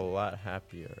 She was a lot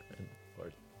happier and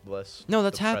or less. No,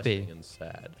 that's depressing happy. and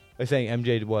sad. They're saying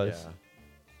MJ was.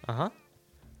 Yeah. Uh huh.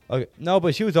 Okay, no,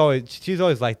 but she was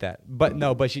always like that. But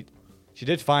no, but she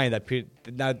did find that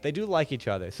now they do like each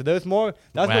other. So there's more.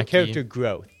 That's more Wacky. character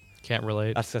growth. Can't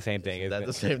relate. That's the same thing. Is Isn't that it?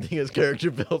 the same thing as character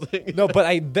building? No,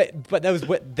 but but that was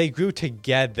what they grew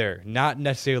together, not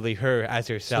necessarily her as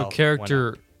So herself.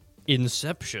 character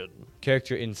inception.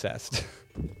 Character incest.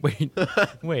 Wait.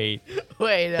 Wait,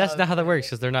 That's not how that works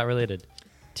because they're not related.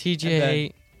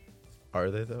 TJ.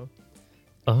 Are they though?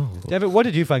 Oh. Devin, what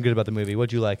did you find good about the movie? What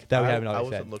did you like that we I haven't already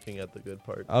wasn't said? looking at the good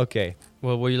part. Okay,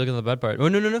 Well, what are you looking at the bad part? Oh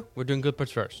no. We're doing good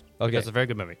parts first. Okay. That's a very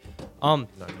good movie. Not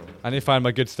going. I need to find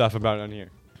my good stuff about it on here.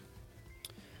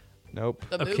 Nope,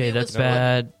 The movie Okay, that's was good.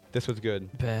 bad. this was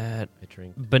good. Bad. I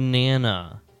drink.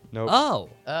 Banana. Nope, Oh.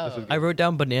 Oh, I wrote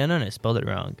down banana and I spelled it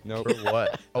wrong. nope. For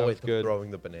what? Oh was wait, good.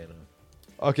 throwing the banana.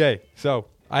 Okay, so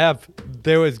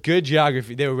There was good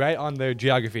geography. They were right on their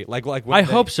geography. Like when I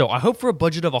hope so. I hope for a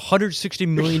budget of $160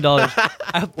 million,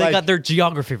 I hope they Like- got their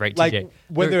geography right, like TJ.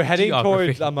 when Their they're heading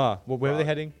geography. towards where were they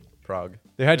heading? Prague.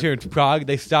 They headed towards Prague.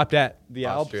 They stopped at the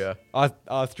Austria. Alps,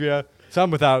 Austria,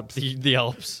 some with Alps, the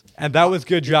Alps. and that was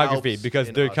good geography Alps because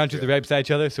in their countries Austria. are right beside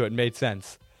each other, so it made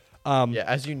sense. Yeah,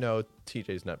 as you know,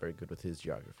 TJ's not very good with his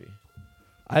geography.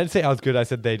 I didn't say I was good. I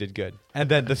said they did good. And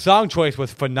then the song choice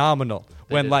was phenomenal.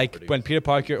 They When did pretty good. Peter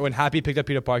Parker, when Happy picked up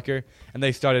Peter Parker, and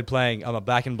they started playing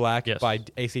Black and Black Yes. by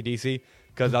AC/DC,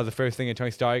 because that was the first thing in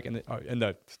Tony Stark and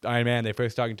the Iron Man. They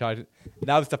first started talking.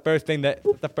 That was the first thing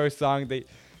the first song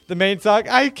the main song.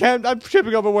 I'm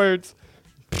tripping over words.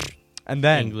 And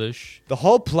then English. the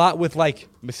whole plot with like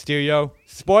Mysterio,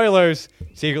 spoilers,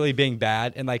 secretly being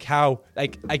bad, and like how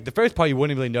like the first part you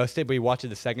wouldn't really notice it, but you watch it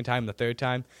the second time and the third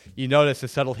time, you notice the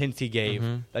subtle hints he gave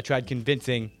that tried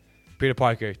convincing Peter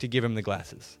Parker to give him the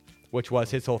glasses, which was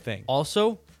his whole thing.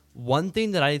 Also, one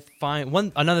thing that I find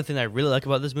another thing that I really like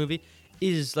about this movie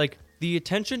is like the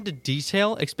attention to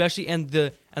detail, especially and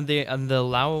the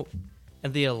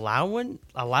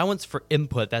allowance for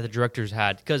input that the directors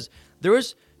had, because there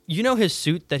was, you know, his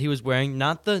suit that he was wearing,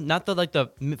 not the like the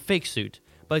fake suit,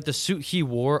 but like the suit he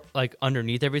wore like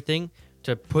underneath everything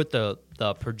to put the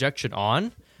projection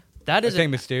on. That is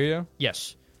Saying Mysterio?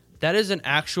 yes, that is an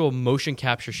actual motion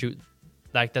capture shoot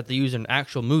like that they use in an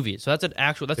actual movie. So that's This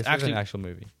actually is an actual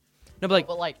movie. no, but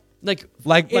But like,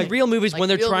 in real movies like when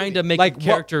they're real trying to movies. make Like a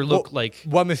character look what, like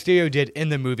what Mysterio did in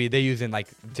the movie. They use in like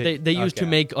they used to okay.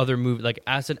 make other movies, like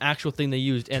as an actual thing they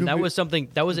used, and Two that bi- was something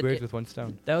that was Two birds with one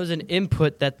stone. that was an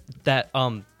input that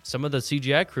some of the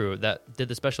CGI crew that did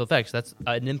the special effects, that's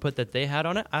an input that they had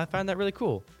on it. I find that really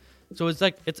cool. So it's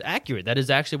like it's accurate. That is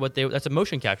actually that's a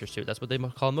motion capture suit. That's what they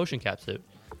call a motion cap suit.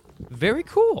 Very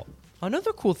cool.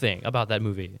 Another cool thing about that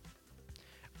movie.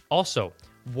 Also,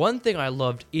 one thing I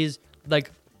loved is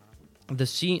like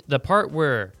the part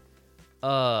where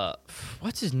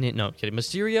what's his name? No, I'm kidding.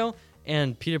 Mysterio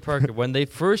and Peter Parker when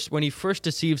he first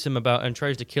deceives him about and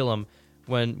tries to kill him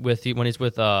when he's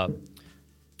with I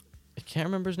can't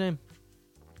remember his name.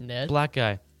 Ned, Black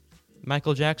guy.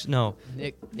 Michael Jackson? No.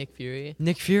 Nick Fury.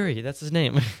 Nick Fury, that's his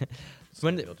name.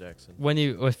 Samuel Jackson. when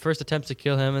he first attempts to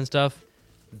kill him and stuff,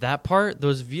 that part,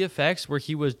 those VFX where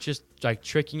he was just like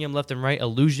tricking him left and right,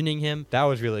 illusioning him, That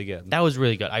was really good. that was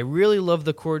really good. I really love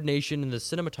the coordination and the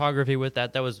cinematography with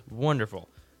that. That was wonderful.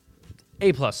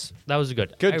 A+. That was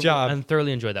good. Good job. And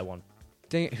thoroughly enjoyed that one.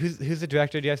 Dang it, who's the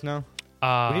director? Do you guys know? We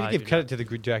need to I give do credit to the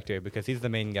director because he's the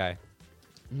main guy.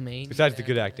 Main Besides the guy.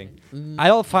 good acting. Mm.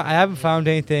 I haven't found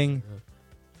anything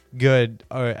good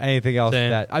or anything else Same.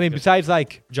 that I mean besides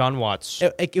like not. John Watts.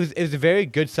 it was a very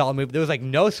good solid movie. There was like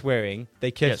no swearing.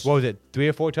 They kissed Yes. what was it 3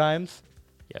 or 4 times,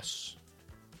 Yes.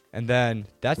 and then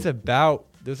that's about.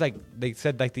 There was like they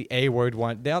said like the A word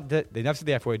one. They never said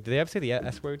the F word. Did they ever say the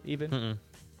S word even?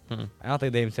 Mm-mm. I don't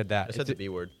think they even said that. I said the B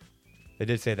word. They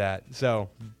did say that. So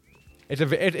it's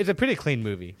a pretty clean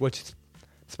movie, which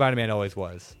Spider-Man always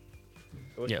was.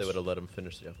 I wish Yes. they would have let him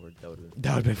finish the F word. That would have been. That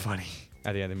would have been funny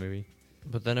at the end of the movie.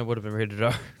 But then it would have been rated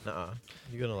R. Nuh-uh.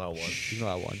 You're gonna allow one. You can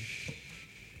allow 1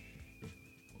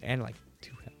 and like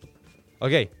 2.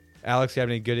 Okay, Alex, you have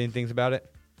any good things about it?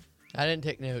 I didn't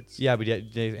take notes. Yeah, but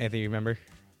anything you remember?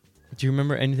 Do you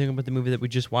remember anything about the movie that we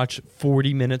just watched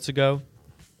 40 minutes ago?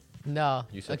 No.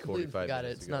 You I said completely 45 forgot it.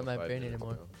 minutes It's ago, not my 5 brain minutes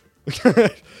anymore.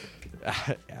 ago.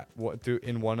 Through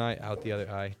in one eye, out the other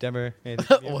eye. Denver. anything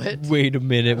you remember? What? Wait a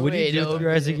minute. What did Wait you a do with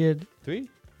your eyes minute. again? 3?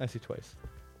 I see twice.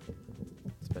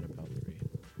 It's been about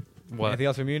 3. What? Anything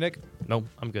else from Munich? No,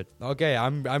 I'm good. Okay,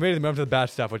 I'm ready to move to the bad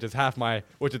stuff, which is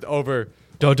over,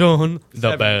 Dun the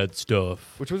 7. bad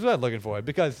stuff. which was what I was looking for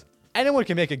because anyone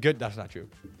can make a good. That's not true,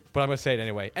 but I'm gonna say it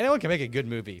anyway. Anyone can make a good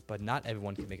movie, but not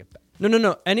everyone can make a.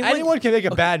 No. Anyone can make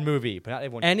a bad movie, but not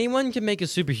everyone. Anyone can make a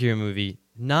superhero movie.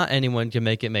 Not anyone can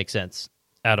make it make sense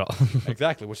at all.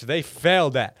 Exactly, which they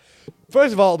failed at.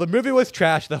 First of all, the movie was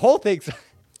trash. The whole thing's.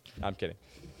 I'm kidding.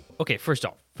 Okay, first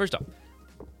off,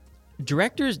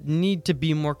 directors need to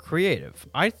be more creative.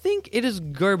 I think it is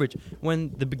garbage.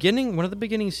 One of the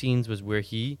beginning scenes was where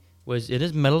he was in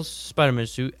his metal Spider-Man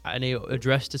suit and he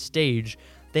addressed a stage.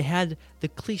 They had the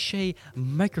cliche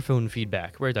microphone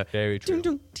feedback where the Very true.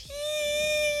 ding, ding, tee.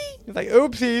 It's like,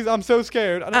 oopsies, I'm so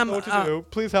scared. I don't know what to I'm, do.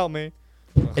 Please help me.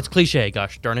 It's cliche,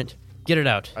 gosh darn it. Get it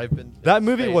out. I've been That in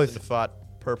movie space was- and fought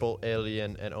purple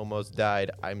alien and almost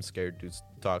died. I'm scared to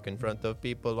talk in front of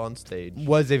people on stage.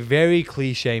 Was a very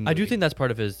cliche movie. I do think that's part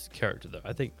of his character, though.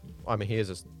 I think, I mean, he is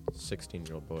a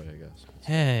 16-year-old boy, I guess.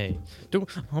 hey,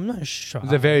 I'm not sure.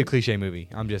 It's a very cliche movie.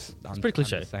 I'm pretty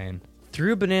cliche. just saying.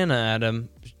 Threw a banana at him,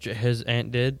 his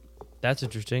aunt did, That's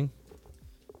interesting.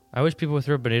 I wish people would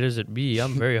throw bananas at me.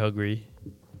 I'm very hungry.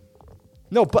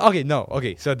 No, but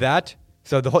okay. So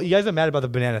the whole you guys are mad about the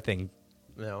banana thing.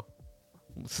 No,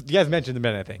 You guys mentioned the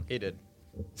banana thing. he did.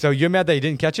 So you're mad that you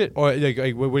didn't catch it, or like,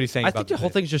 what are you saying? I about think the whole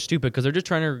thing's just stupid because they're just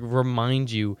trying to remind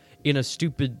you in a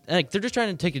stupid, like they're just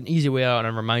trying to take an easy way out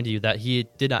and remind you that he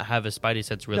did not have a Spidey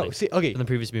sense really No, see, okay. in the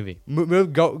previous movie.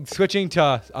 Switching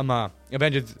to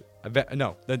Avengers.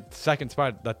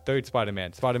 The third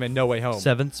Spider-Man, Spider-Man No Way Home.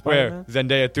 Seventh where Spider-Man?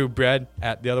 Zendaya threw bread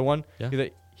at the other one. Yeah. He's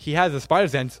like, he has a spider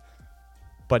sense,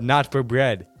 but not for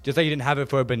bread. Just like he didn't have it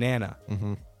for a banana.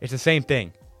 Mm-hmm. It's the same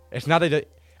thing. It's not that.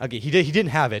 Okay, he didn't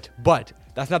have it, but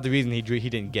that's not the reason he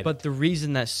didn't get it. But the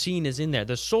reason that scene is in there,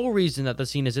 the sole reason that the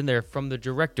scene is in there from the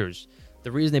directors,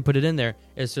 the reason they put it in there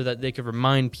is so that they could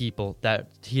remind people that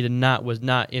he was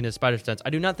not in his spider sense.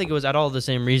 I do not think it was at all the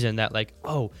same reason that like,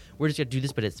 oh, we're just gonna do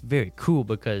this, but it's very cool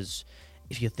because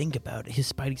if you think about it,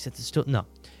 his Spidey sense is still no.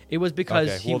 It was because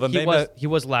Okay, he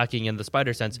was lacking in the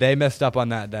spider sense. They messed up on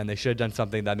that. Then they should have done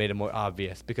something that made it more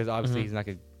obvious because obviously he's not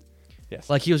gonna. Yes.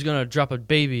 Like he was gonna drop a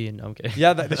baby and okay.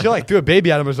 Yeah, they should like threw a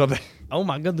baby at him or something. Oh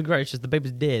my goodness gracious, the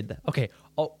baby's dead. Okay,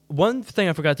 one thing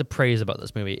I forgot to praise about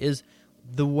this movie is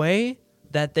the way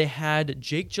that they had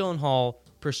Jake Gyllenhaal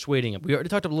persuading him. We already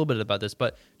talked a little bit about this,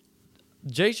 but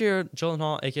Jake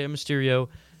Gyllenhaal, aka Mysterio,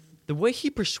 the way he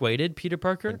persuaded Peter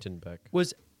Parker Quentin Beck.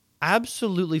 was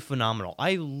absolutely phenomenal.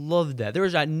 I loved that. There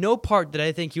was at no part that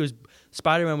I think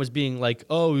Spider-Man was being like,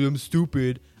 "Oh, I'm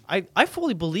stupid." I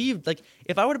fully believed, like,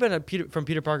 if I would have been from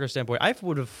Peter Parker's standpoint, I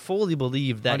would have fully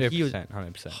believed that 100%, he was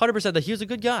 100%. that he was a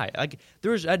good guy. Like,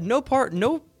 there was at no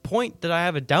point that I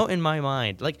have a doubt in my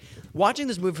mind. Like, watching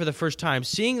this movie for the first time,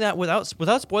 seeing that without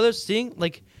spoilers, seeing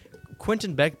like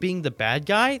Quentin Beck being the bad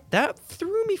guy, that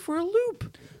threw me for a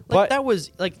loop. Like, that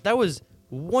was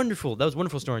wonderful. That was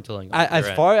wonderful storytelling. As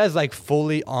far as like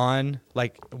fully on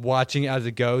like watching it as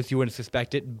it goes, you wouldn't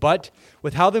suspect it. But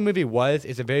with how the movie was,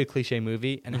 it's a very cliche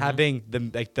movie, and having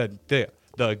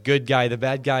the good guy, the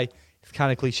bad guy, is kind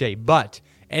of cliche. But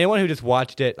anyone who just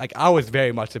watched it, like I was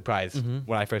very much surprised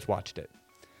when I first watched it.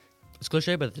 It's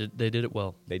cliche, but they did it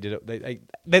well. They did it.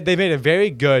 They made a very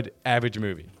good average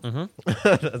movie.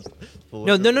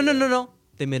 No.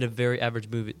 They made a very average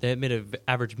movie. They made an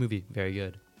average movie very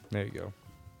good. There you go.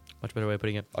 Much better way of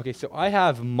putting it. Okay, so I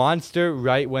have Monster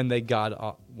right when they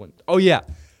got. Oh yeah,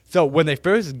 so when they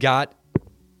first got.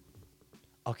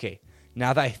 Okay,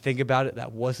 now that I think about it,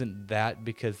 that wasn't that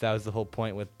because that was the whole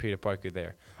point with Peter Parker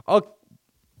there. Oh,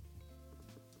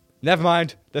 never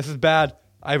mind. This is bad.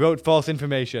 I wrote false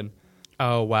information.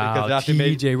 Oh wow, Because after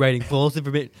TJ writing false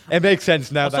information. It makes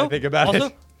sense now that I think about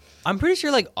it. I'm pretty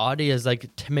sure like Audi is like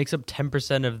makes up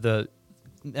 10% of the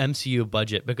MCU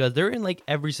budget because they're in like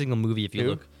every single movie. If you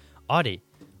look,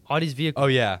 Audi's vehicle. Oh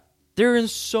yeah, they're in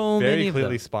so many very of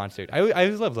clearly them. sponsored. I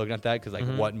always love looking at that because like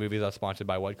what movies are sponsored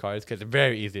by what cars because it's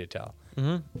very easy to tell.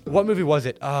 What movie was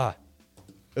it?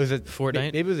 It was a Fortnite?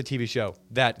 Maybe it was a TV show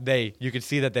that you could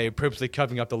see that they were purposely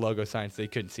covering up the logo sign so they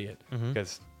couldn't see it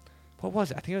because what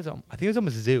was it? I think it was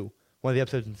almost Zoo. One of the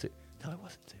episodes in Zoo. No, it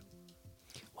wasn't Zoo.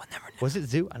 We'll never know. Was it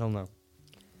Zoo? I don't know.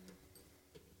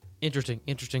 Interesting.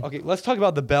 Okay, let's talk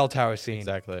about the bell tower scene.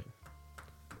 Exactly.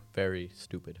 Very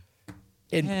stupid.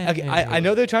 Okay, I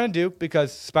know they're trying to do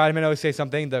because Spider-Man always says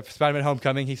something. The Spider-Man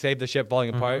Homecoming, he saved the ship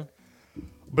falling apart.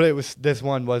 But this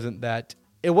one wasn't that.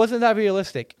 It wasn't that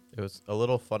realistic. It was a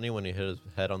little funny when he hit his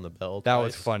head on the bell. That twice.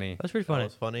 was funny. That's pretty That funny.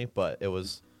 was funny, but it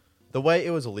was the way it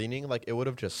was leaning. Like it would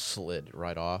have just slid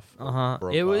right off.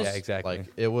 broke It was- off. Yeah, exactly. Like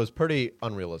it was pretty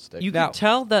unrealistic. You Now- could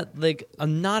tell that like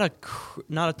not a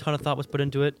ton of thought was put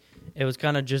into it. It was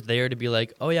kind of just there to be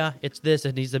like, oh yeah, it's this.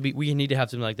 It needs to be. We need to have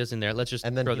something like this in there. Let's just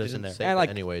and then throw he this in didn't there. save And, it like-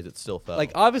 anyways, it still fell.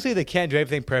 Like obviously they can't do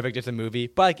everything perfect. It's a movie,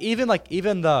 but even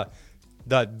the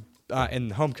in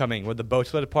Homecoming where the boat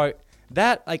split apart,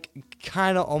 that like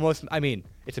kind of almost. I mean,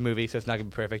 it's a movie, so it's not gonna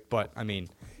be perfect, but I mean,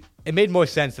 it made more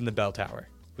sense than the bell tower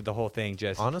with the whole thing.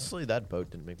 Just honestly, that boat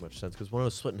didn't make much sense because when it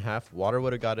was split in half, water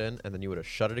would have got in, and then you would have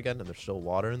shut it again, and there's still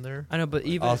water in there. I know, but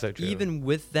Also true. even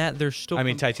with that, there's still I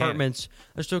mean, Titanic. compartments.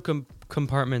 There's still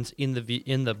compartments in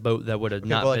the boat that would have Okay,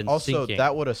 not but like, been also sinking.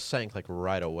 that would have sank like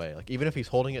right away. Like even if he's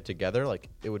holding it together, like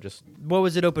it would just What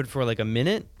was it open for? Like a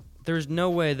minute? There's no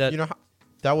way that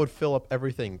that would fill up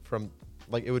everything from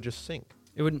like it would just sink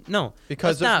it would. No,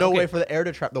 because that's there's not- no way okay. for the air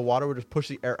to trap. The water would just push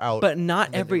the air out. But not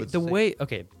and then it every would the sink. way.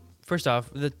 Okay, first off,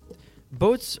 the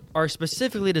boats are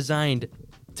specifically designed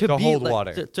to To be hold like-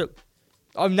 water. To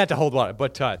not to hold water,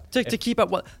 but to keep up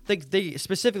what they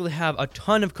specifically have a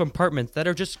ton of compartments that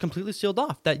are just completely sealed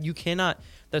off that you cannot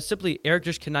that simply air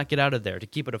just cannot get out of there to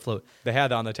keep it afloat they had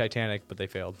that on the Titanic, but they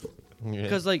failed Yeah.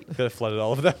 because like could have flooded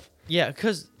all of them.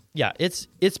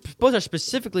 it's both are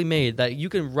specifically made that you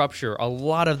can rupture a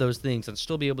lot of those things and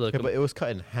still be able to. Yeah, but it was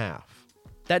cut in half.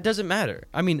 That doesn't matter.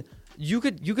 I mean, you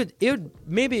could.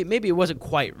 Maybe it wasn't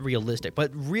quite realistic,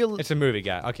 but It's a movie,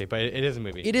 guy. Okay, but it is a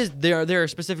movie. It is. They are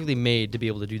specifically made to be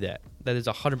able to do that. That is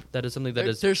 100. That is something that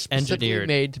is They're specifically engineered.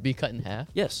 made to be cut in half.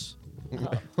 Yes.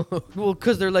 Well,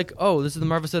 because they're like, oh, this is the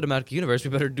Marvel Cinematic Universe. We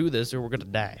better do this, or we're gonna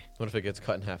die. What if it gets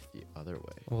cut in half the other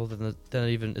way? Well,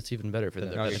 then it's even better for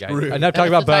them. Okay, guys. Screwed. I'm not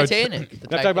talking That about was boats. the Titanic. The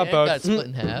Not talking about Titanic got boats. split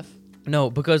in half. No,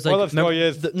 because like Well, the story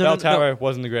is Bell Tower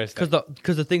wasn't the greatest.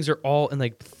 because the things are all in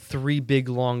like 3 big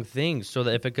long things, so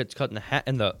that if it gets cut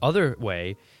in the other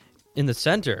way, in the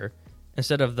center,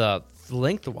 instead of the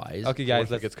lengthwise, Okay, What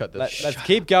guys, if it gets cut this let's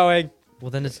keep going.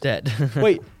 well then it's dead.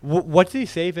 Wait, what did he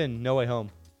save in No Way Home?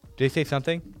 Did he save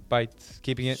something by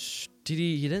keeping it? Did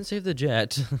he didn't save the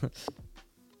jet?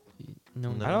 No,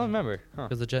 I don't remember. Huh.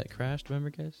 because the jet crashed. Remember,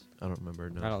 guys? I don't remember.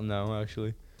 No. I don't know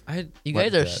actually. You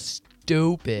What guys are jet?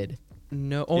 stupid.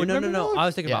 No. You Oh no. remember those? I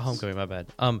was thinking about Yes. Homecoming. My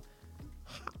bad.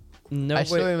 No. I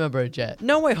still Way, remember a jet.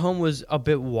 No Way Home was a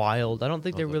bit wild. I don't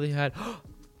think they Okay. really had.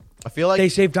 I feel like They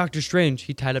saved Doctor Strange.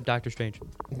 He tied up Doctor Strange.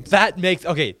 That makes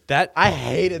that. I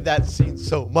hated that scene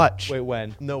so much. Wait,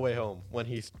 when No Way Home when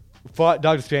he's fought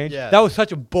Doctor Strange? Yeah. That was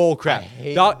such a bull crap. I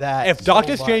hate that If so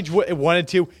Doctor much. Strange wanted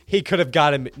to, he could have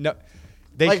got him. No,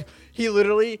 they like he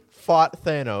literally fought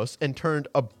Thanos and turned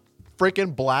a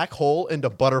freaking black hole into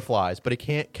butterflies, but he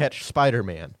can't catch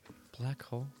Spider-Man. Black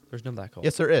hole? There's no black hole.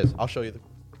 Yes, there is. I'll show you.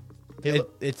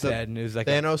 it's the- sad, and it was like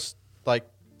Thanos like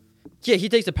Yeah, he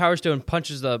takes the Power Stone,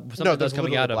 punches the something no, that's there's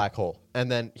coming literally out a of. black hole,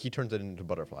 and then he turns it into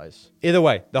butterflies. either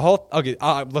way. The whole okay.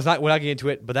 We're not getting into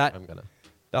it, but I'm gonna.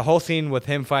 the whole scene with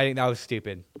him fighting that was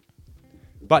stupid.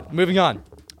 But moving on.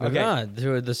 Okay. Okay. They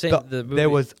were the same. The- movie-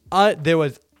 there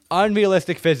was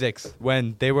unrealistic physics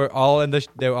when they were all in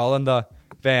the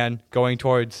van going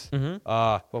towards Mhm.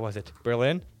 what was it,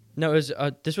 Berlin? No, it was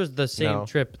this was the same No.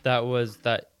 trip that was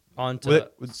that onto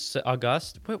Was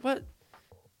August. Wait, what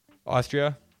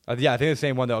Austria? Yeah, I think it's the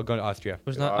same one that was going to Austria.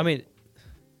 was not? I mean,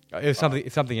 It was something in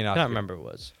I Austria. don't remember what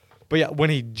it was. But yeah, when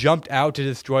he jumped out to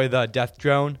destroy the death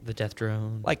drone, The death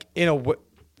drone. like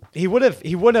he would have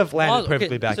landed Laws-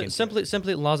 perfectly back so in.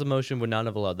 simply laws of motion would not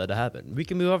have allowed that to happen. We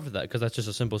can move over that because that's just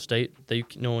a simple state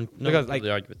that no one Because, can really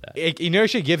argue with that.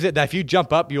 Inertia gives it that if you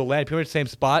jump up, you'll land pretty much the same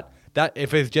spot. That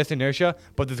if it's just inertia,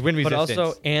 but there's wind But resistance.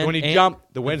 also- and- when you and jump,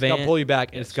 the the wind's gonna van- pull you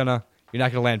back, and you're not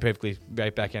gonna land perfectly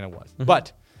right back in it was.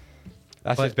 But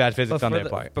that's just bad physics on their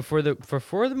part. But for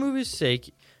the movie's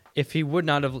sake, if he would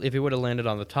have landed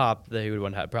on the top, then he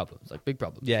would have had problems, like big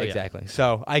problems. Yeah, So, exactly.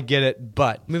 So I get it,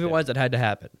 but Movie wise, that had to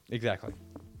happen. exactly,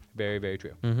 very very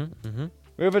true. Mm-hmm.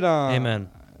 Moving on. Amen.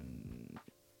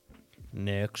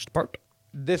 Next part.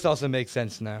 This also makes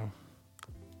sense now.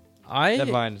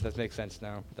 Never mind. That makes sense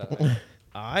now.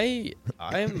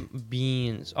 I'm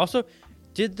being also.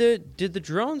 Did the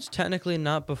drones technically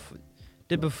not before?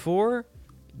 Did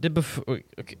before? Wait,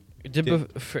 okay. Did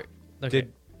before? Okay.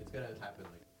 Did- It's gonna happen.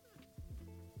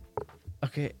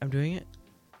 Okay, I'm doing it.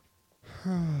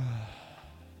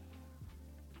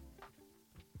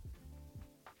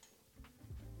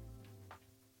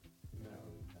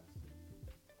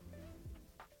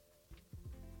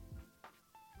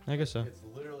 I guess so. It's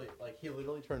literally like he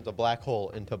literally turns a black hole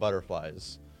into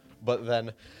butterflies, but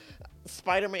then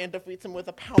Spider-Man defeats him with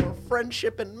the power of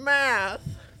friendship and math.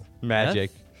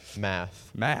 Magic,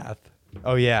 Math. math.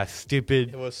 Oh yeah, stupid.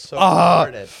 It was so Ah!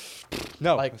 retarded.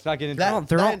 No, Like, let's not get into that-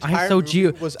 that. that entire movie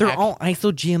was act-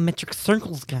 isogeometric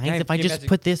circles, guys. Yeah, If I just geometric-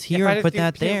 put this here If I and just put do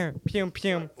that pew, there. pew,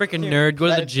 pew, Freaking pew. nerd, go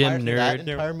to the That gym, That nerd.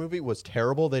 entire movie was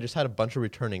terrible. They just had a bunch of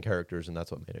returning characters, and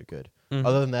that's what made it good. Mm-hmm.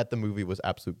 Other than that, the movie was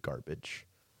absolute garbage.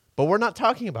 But we're not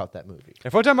talking about that movie.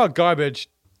 If we're talking about garbage,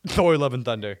 Thor: Love and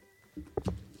Thunder.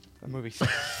 That movie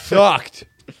sucked.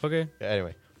 Okay. Yeah,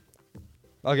 anyway,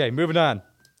 Okay, moving on.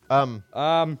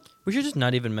 We should just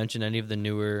not even mention any of the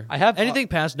newer. I have- anything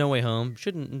past No Way Home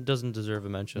doesn't deserve a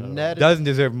mention. at all. Ned. Doesn't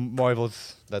deserve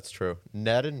Marvel's. That's true.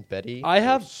 Ned and Betty. I were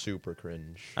have- super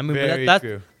cringe. I mean, Very but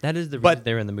true. that is the But- reason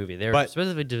they're in the movie. They're but-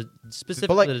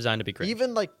 specifically like, designed to be cringe.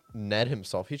 Even like Ned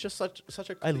himself, he's just such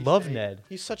a. I Cliche. love Ned.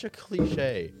 He's such a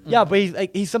cliche. Yeah, but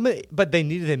he's somebody. But they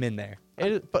needed him in there.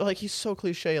 But like he's so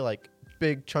cliche, like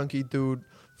big chunky dude,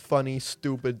 funny,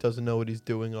 stupid, doesn't know what he's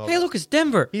doing. All Hey, look, it's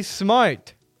Denver. He's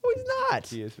smart. no, he's not.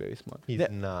 He is very smart. He's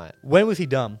That- not. When was he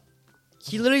dumb?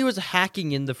 He literally was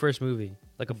hacking in the first movie,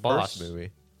 like a boss. First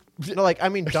movie. No, like I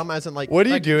mean, dumb as in like. What are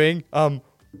you like, doing? No.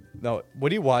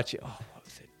 What are you watching? Oh, what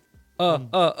was it?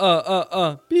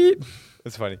 Beep.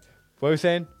 That's funny. What were you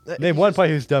saying? He's Name one just- part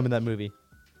who's dumb in that movie.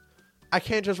 I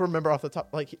can't just remember off the top.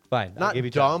 Like, Fine, I'll not give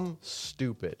you time. dumb,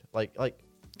 stupid. Like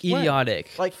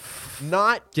Idiotic. like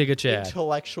not Giga Chad.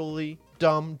 intellectually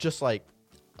dumb. Just like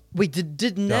Wait,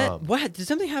 did Ned? Dumb. What did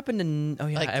something happen to? Oh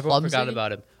yeah, Like everyone forgot clumsy?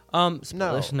 about him. No.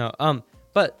 Spoilers, no.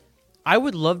 But I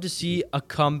would love to see a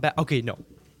comeback. Okay, no,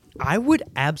 I would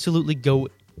absolutely go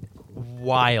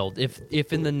wild if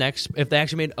in the next if they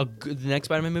actually made the next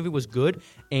Spider-Man movie was good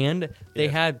and they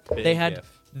had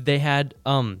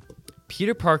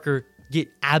Peter Parker get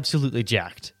absolutely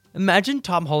jacked. Imagine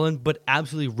Tom Holland but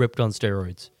absolutely ripped on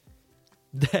steroids.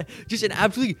 Just an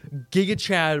absolutely Giga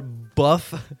Chad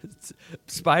buff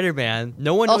Spider-Man.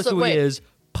 No one knows Also, who he wait. is,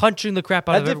 punching the crap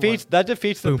out of everyone. That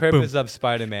defeats the Boom, purpose of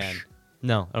Spider-Man.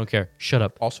 No, I don't care. Shut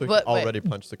up. also But wait. already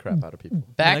punched the crap out of people.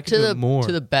 I Back could to do the it more.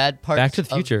 to the bad parts. Back to the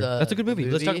of Future. the- That's a good movie.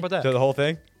 Let's talk about that. So the whole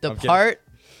thing. The I'm kidding. part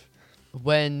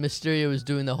when Mysterio was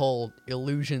doing the whole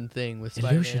illusion thing with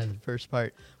Spider-Man, Illusion. the first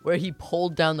part, where he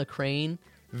pulled down the crane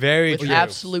Very with true.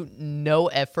 absolute no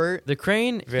effort. The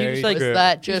crane, Very he was like, Was true.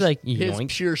 that He's just like, his yoink.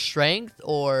 pure strength,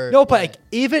 or No, but like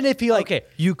even if he like okay,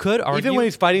 you could argue. even when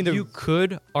he's fighting the you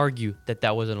could argue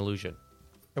that was an illusion.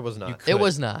 It was not. it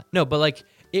was not? No, but like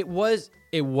it was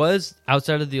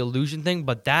outside of the illusion thing,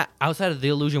 but that outside of the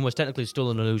illusion was technically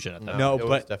still an illusion. At that No, it was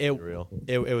but definitely real.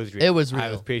 it was real. It was I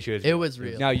real. was pretty sure It was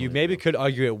real. Now you maybe could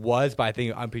argue it was, but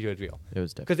I'm pretty sure it's real. It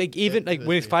was Because like even It like was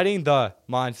when he's real. fighting the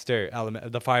monster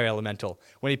element, the fire elemental,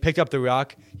 when he picked up the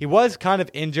rock, he was kind of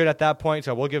injured at that point,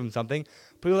 so I will give him something.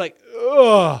 But he was like,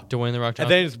 ugh, Dwayne the Rock and Johnson.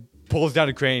 then just pulls down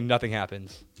a crane, nothing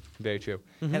happens. Very true.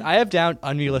 And I have down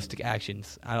unrealistic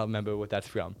actions. I don't remember what that's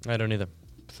from, I don't either.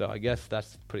 so I guess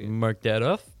that's pretty. Mark that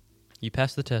off. You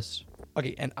passed the test.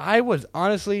 Okay, and I was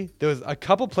honestly there was a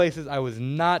couple places I was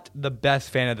not the best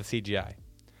fan of the CGI.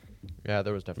 Yeah,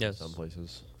 there was definitely Yes. some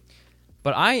places.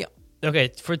 But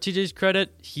for TJ's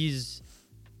credit, he's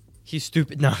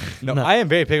stupid. No, No, I am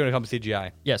very picky when it comes to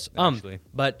CGI. yes. Actually.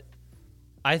 But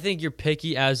I think you're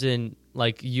picky as in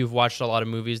like you've watched a lot of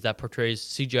movies that portrays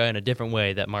CGI in a different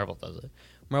way that Marvel does it.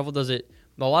 Marvel does it.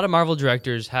 A lot of Marvel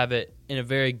directors have it in a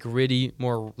very gritty,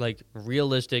 more like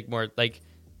realistic, more like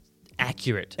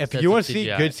accurate. If sense you of want to see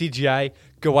CGI. good CGI,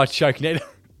 go watch Sharknado.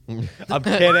 I'm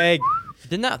kidding.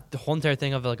 Didn't that the whole entire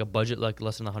thing have like a budget like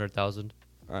less than 100,000?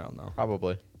 I don't know.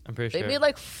 Probably. I'm pretty They sure. made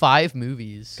like 5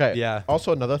 movies. Okay. Yeah.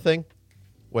 Also, another thing,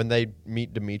 when they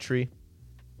meet Dimitri,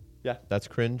 Yeah. that's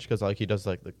cringe because like he does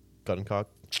like the gun cock.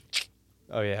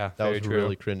 Oh yeah, That very was true.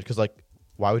 really cringe because like,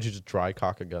 why would you just dry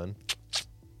cock a gun?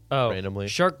 randomly.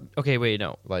 Okay, wait,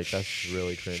 no. Like that's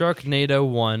really cringe. Sharknado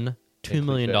won $2 And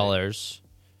million. cliche.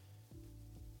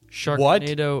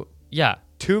 Sharknado, yeah.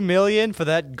 $2 million for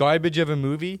that garbage of a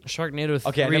movie. Sharknado 3.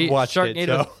 Okay, I never watched it,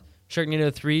 Sharknado, so.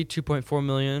 Sharknado 3, 2.4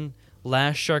 million.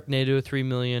 Last Sharknado, 3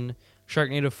 million.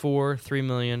 Sharknado 4, 3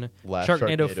 million. Last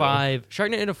Sharknado Sharknado. 5.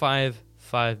 Sharknado 5,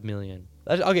 5 million.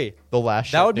 Okay, The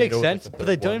last that would make Sharknado was sense, the but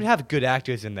they third don't one. even have good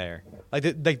actors in there.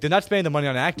 They're not spending the money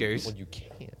on actors. Well, you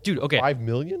can't. Dude, okay. 5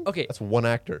 million? Okay. That's one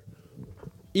actor.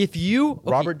 If you. Okay,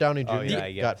 Robert Downey Jr. Oh, yeah,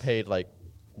 I got guess. paid like,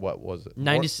 what was it?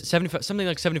 90, More- 75, something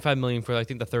like 75 million for, I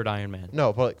think, the third Iron Man.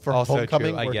 No, but like, for Also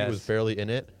Homecoming, true, I where guess. he was barely in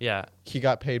it, Yeah, he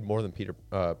got paid more than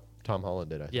Tom Holland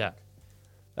did. I think. yeah.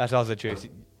 That's also true.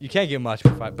 You can't get much for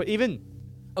 5. But even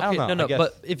I Okay, don't know. no, I guess-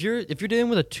 but if you're dealing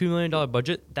with a $2 million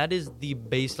budget, that is the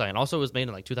baseline. Also, it was made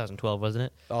in like 2012, wasn't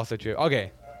it? also true.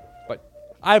 Okay, but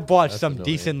I've watched That's some annoying.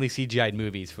 decently CGI'd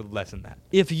movies for less than that.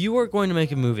 If you are going to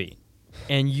make a movie,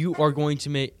 and you are going to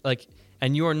make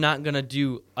and you are not going to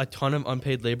do a ton of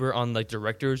unpaid labor on like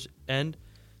director's end,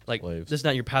 like Slaves. this is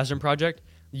not your passion project,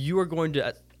 you are going to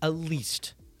at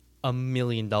least $1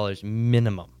 million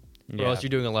minimum. Or Yeah. else you're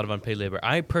doing a lot of unpaid labor.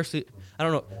 I personally, I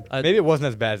don't know. Maybe it wasn't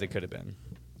as bad as it could have been.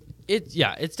 It's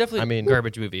definitely I mean, a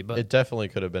garbage movie, but It definitely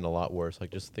could have been a lot worse.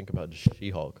 Like, just think about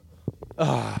She-Hulk.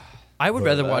 I would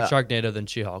rather watch Sharknado than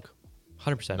She-Hulk.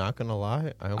 100%. Not gonna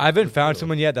lie, I haven't found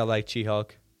someone yet that liked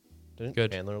She-Hulk. Didn't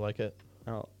Good. Chandler like it?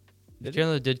 Oh.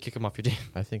 Chandler did kick him off your team.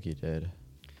 I think he did.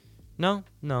 No.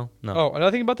 Oh,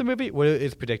 another thing about the movie, well,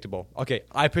 it's predictable. Okay,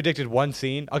 I predicted one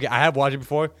scene. Okay, I have watched it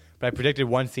before, but I predicted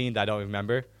one scene that I don't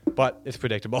remember. But it's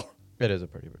predictable. It is a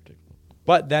pretty predictable.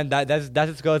 But then that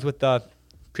just goes with the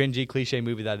cringy cliche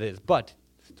movie that it is. But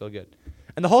still good.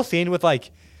 And the whole scene with like,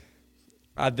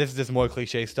 this is just more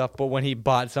cliche stuff. But when he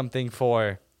bought something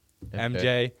for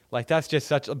MJ, like that's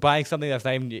just buying something that's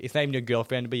not even it's not even your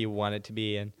girlfriend, but you want it to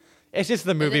be. And it's just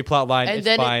the movie plot line. And It's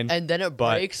then fine. and then it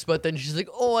but- breaks, but then she's like,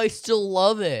 "Oh, I still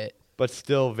love it." but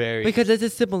still very. Because it's a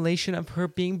simulation of her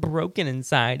being broken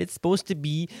inside. It's supposed to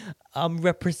be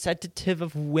representative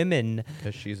of women.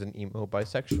 Because she's an emo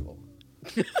bisexual.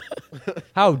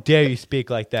 How dare you speak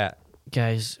like that?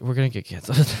 Guys, we're gonna get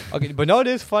canceled. Okay, but no, it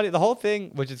is funny. The whole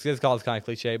thing, which is called kind of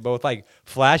cliche, but with like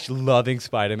Flash loving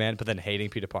Spider-Man, but then hating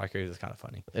Peter Parker is kind of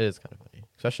funny. It is kind of funny,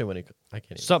 especially when I can't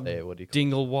even Sup, say it. What do you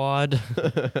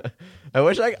Dinglewad. I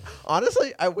wish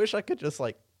I wish I could just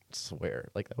like swear.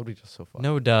 Like that would be just so fun.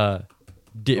 No, duh.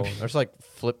 Or just like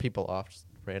flip people off just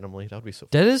randomly. That would be so fun.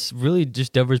 That is really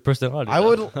just Deborah's personality. I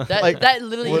would like That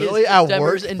literally literally is at work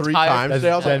Deborah's 3 entire times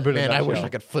today. I was like, Denver man, I wish nutshell. I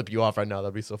could flip you off right now.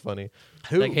 That'd be so funny.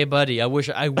 Like, hey, buddy, I wish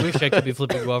I could be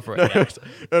flipping you off right now.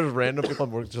 There's random people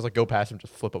at work just like go past him,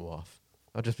 just flip them off.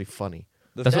 That'd just be funny.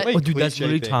 That's so what, many oh, dude, that's cliche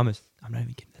literally things. Thomas. I'm not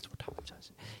even kidding. That's what Thomas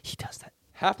does. He does that.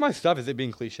 Half my stuff is it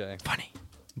being cliche. Funny.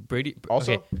 Brady.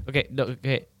 Also-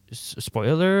 okay.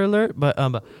 Spoiler alert. But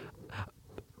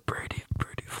Brady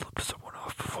flipped someone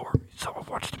off before. Someone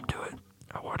watched him do it.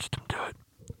 I watched him do it.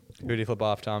 Who did he flip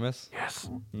off, Thomas? Yes.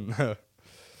 Who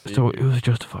So it was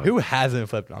justified. hasn't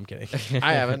flipped? No, I'm kidding.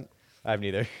 I haven't. I haven't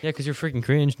either. Yeah, because you're freaking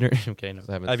cringe. Nerd. Okay, no.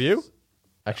 I haven't. Have you?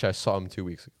 Actually, I saw him 2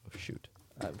 weeks ago. Shoot.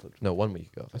 No, 1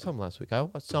 week ago. I saw him last week. I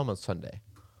saw him on Sunday.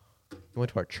 He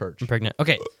went to our church. I'm pregnant.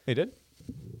 Okay. He did?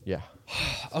 Yeah.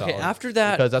 Okay. Solid. After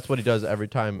that, Because that's what he does every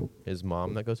time his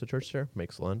mom that goes to church there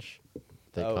makes lunch.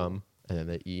 They Oh. come and then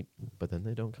they eat, but then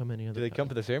they don't come any other Did they time. come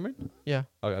for the sermon? Yeah.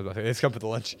 Oh, I was about to say, they just come for the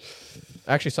lunch.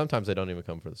 Actually, sometimes they don't even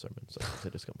come for the sermon. So they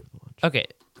just come for the lunch. okay,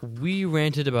 we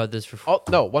ranted about this for Oh,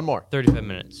 no, one more. 35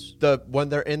 minutes. When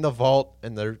they're in the vault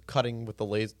and they're cutting with the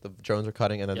laser, the drones are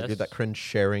cutting, and then they do Yes. that cringe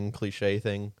sharing cliche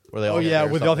thing where they all Oh, yeah, share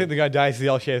when they all think something. the guy dies, they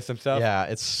all share some stuff. Yeah,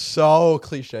 it's so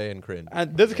cliche and cringe.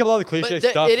 And there's a couple other cliche But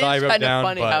stuff it that I is wrote kind of down.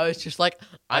 funny but how it's just like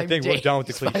I I'm think we're dating done with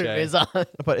the cliche. Spider-Man's on.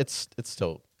 But it's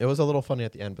still, it was a little funny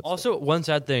at the end. But Also, one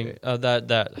sad thing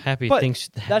that Happy But thinks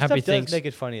that Happy stuff does thinks make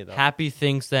it funny, though. Happy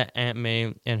thinks that Aunt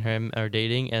May and him are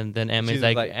dating, and then Aunt May's She's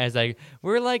like, like- as like,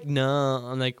 we're like, no.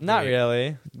 I'm like, Not wait.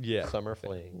 really. Yeah. summer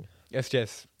fling. It's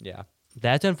just, yeah.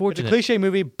 That's It's a unfortunate. cliche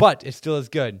movie, but it still is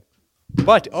good.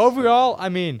 But overall, I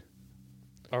mean,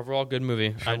 Overall, good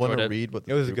movie. I I want enjoyed to it. read what It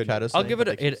the was a group good chat is I'll saying, give but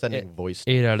it they a keep eight- sending voice.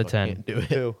 8 out of so I 10. can't do it.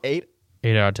 Who? 8?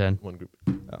 8 out of 10. One group.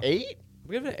 Oh. 8?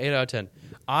 We give it an 8 out of 10.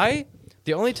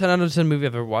 The only 10 out of 10 movie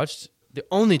I've ever watched, the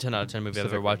only 10 out of 10 movie I've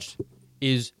ever Specifically. watched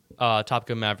is Top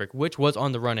Gun Maverick, which was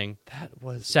on the running. that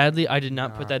was. Sadly, I did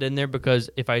not put that in there because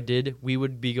if I did, we'd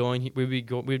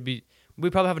probably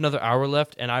have another hour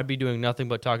left, and I'd be doing nothing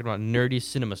but talking about nerdy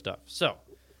cinema stuff. So,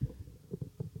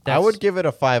 I would give it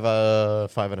a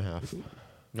 5.5.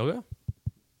 Okay.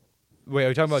 Wait, are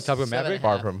we talking about Top Gun 7.5. Maverick?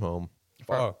 Far from home.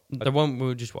 Oh. The one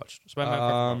we just watched. Spider-Man Far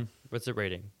From Home. Um, What's the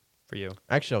rating for you?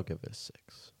 Actually, I'll give it a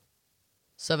 6.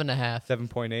 7.5.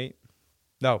 7.8?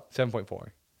 No, 7.4.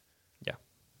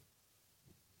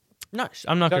 Nice.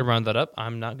 I'm not going to Okay. round that up.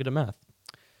 I'm not good at math.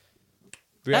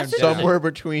 That's it. Somewhere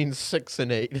between 6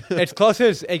 and 8. It's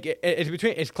closer.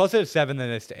 It's closer to 7 than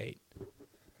it is to 8.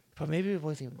 But maybe it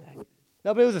wasn't even that good.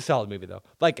 No, but it was a solid movie though.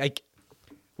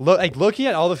 Looking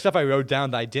at all the stuff I wrote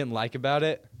down that I didn't like about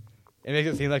it, it makes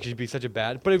it seem like it should be such a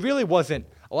bad. But it really wasn't.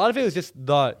 A lot of it was just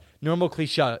the normal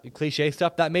cliche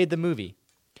stuff that made the movie.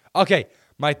 Okay,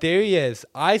 my theory is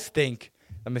I think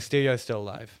that Mysterio is still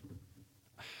alive.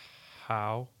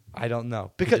 How? I don't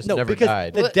know just never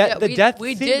died. the Well, yeah, the we- death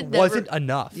we scene did never- wasn't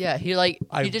enough. Yeah, he I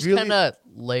just really- kind of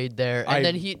laid there, and I-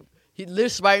 then he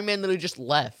Spider-Man literally just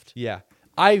left, Yeah,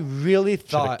 I really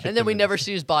thought. and then we never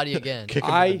see his body again. Kick him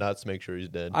in I- the nuts, make sure he's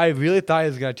dead. I really thought he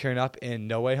was gonna turn up in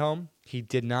No Way Home. He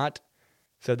did not.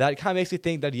 So that kind of makes me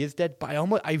think that he is dead. But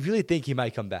I really think he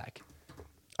might come back.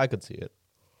 I could see it.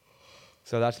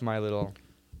 So that's my little.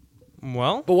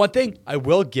 Well, But one thing I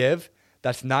will give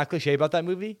that's not cliche about that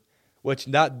movie, which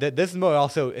this is more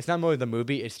also. It's not more of the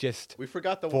movie. It's just We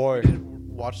forgot the For- one. We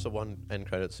didn't watch the one end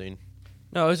credit scene.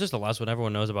 no, it's just the last one.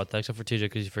 Everyone knows about that except for TJ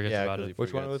because he forgets Yeah, about 'cause it.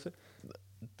 which one forgets. was it?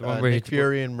 The one where Nick he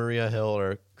Fury and Maria Hill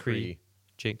are Kree. Kree.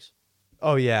 Jinx.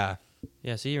 Oh yeah,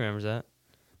 Yeah, see, he remembers that.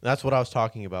 That's what I was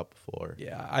talking about before.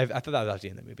 yeah. I thought that was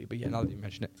actually in the movie, but yeah, now that you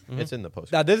mention it. It's in the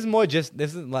post. Now this is more just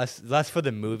this is less for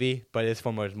the movie, but it's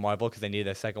for more Marvel because they needed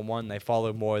a second one. They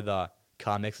follow more the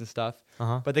comics and stuff.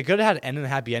 Uh-huh. But they could have had an end and a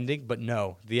happy ending, but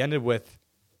no, they ended with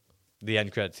the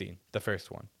end credit scene, the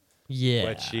first one. Yeah.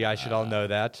 Which you guys should all know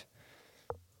that.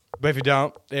 But if you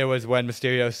don't, it was when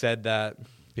Mysterio said that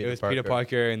Peter it was Peter Parker.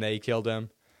 Parker and they killed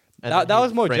him. And That then he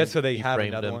was more framed- just so they he have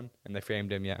framed another him. one, and they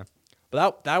framed him, yeah.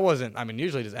 But that wasn't. I mean,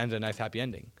 usually it just ends a nice happy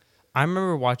ending. I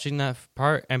remember watching that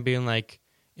part and being like,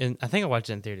 I think I watched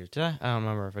it in theaters. Did I? I don't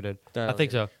remember if I did. I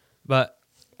think so.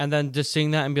 And then just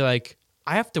seeing that and be like,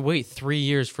 I have to wait 3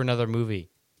 years for another movie.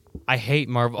 I hate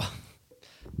Marvel.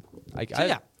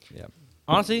 yeah. yeah.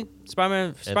 Honestly, And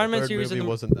Spider-Man the third series movie in the,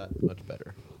 wasn't that much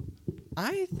better.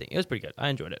 I think it was pretty good. I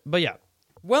enjoyed it. But yeah.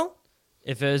 Well,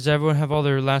 Does everyone have all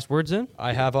their last words in?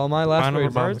 I have all my last Final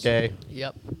words. remarks? Gay.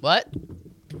 Yep. What?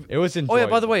 It was Oh, enjoyable. yeah,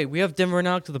 by the way, we have Denver and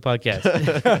Alex to the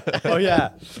podcast. Oh, yeah.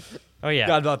 Oh, yeah.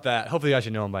 Forgot about that. Hopefully, you guys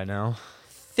should know him by now.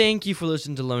 Thank you for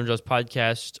listening to Lone Jaws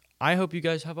Podcast. I hope you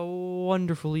guys have a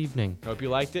wonderful evening. Hope you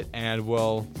liked it, and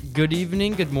we'll Good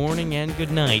evening, good morning, and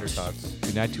good night.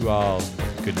 good night to all.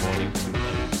 Good morning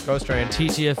to Ghost Train.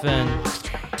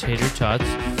 TTFN, Tater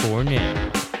Tots for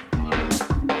now.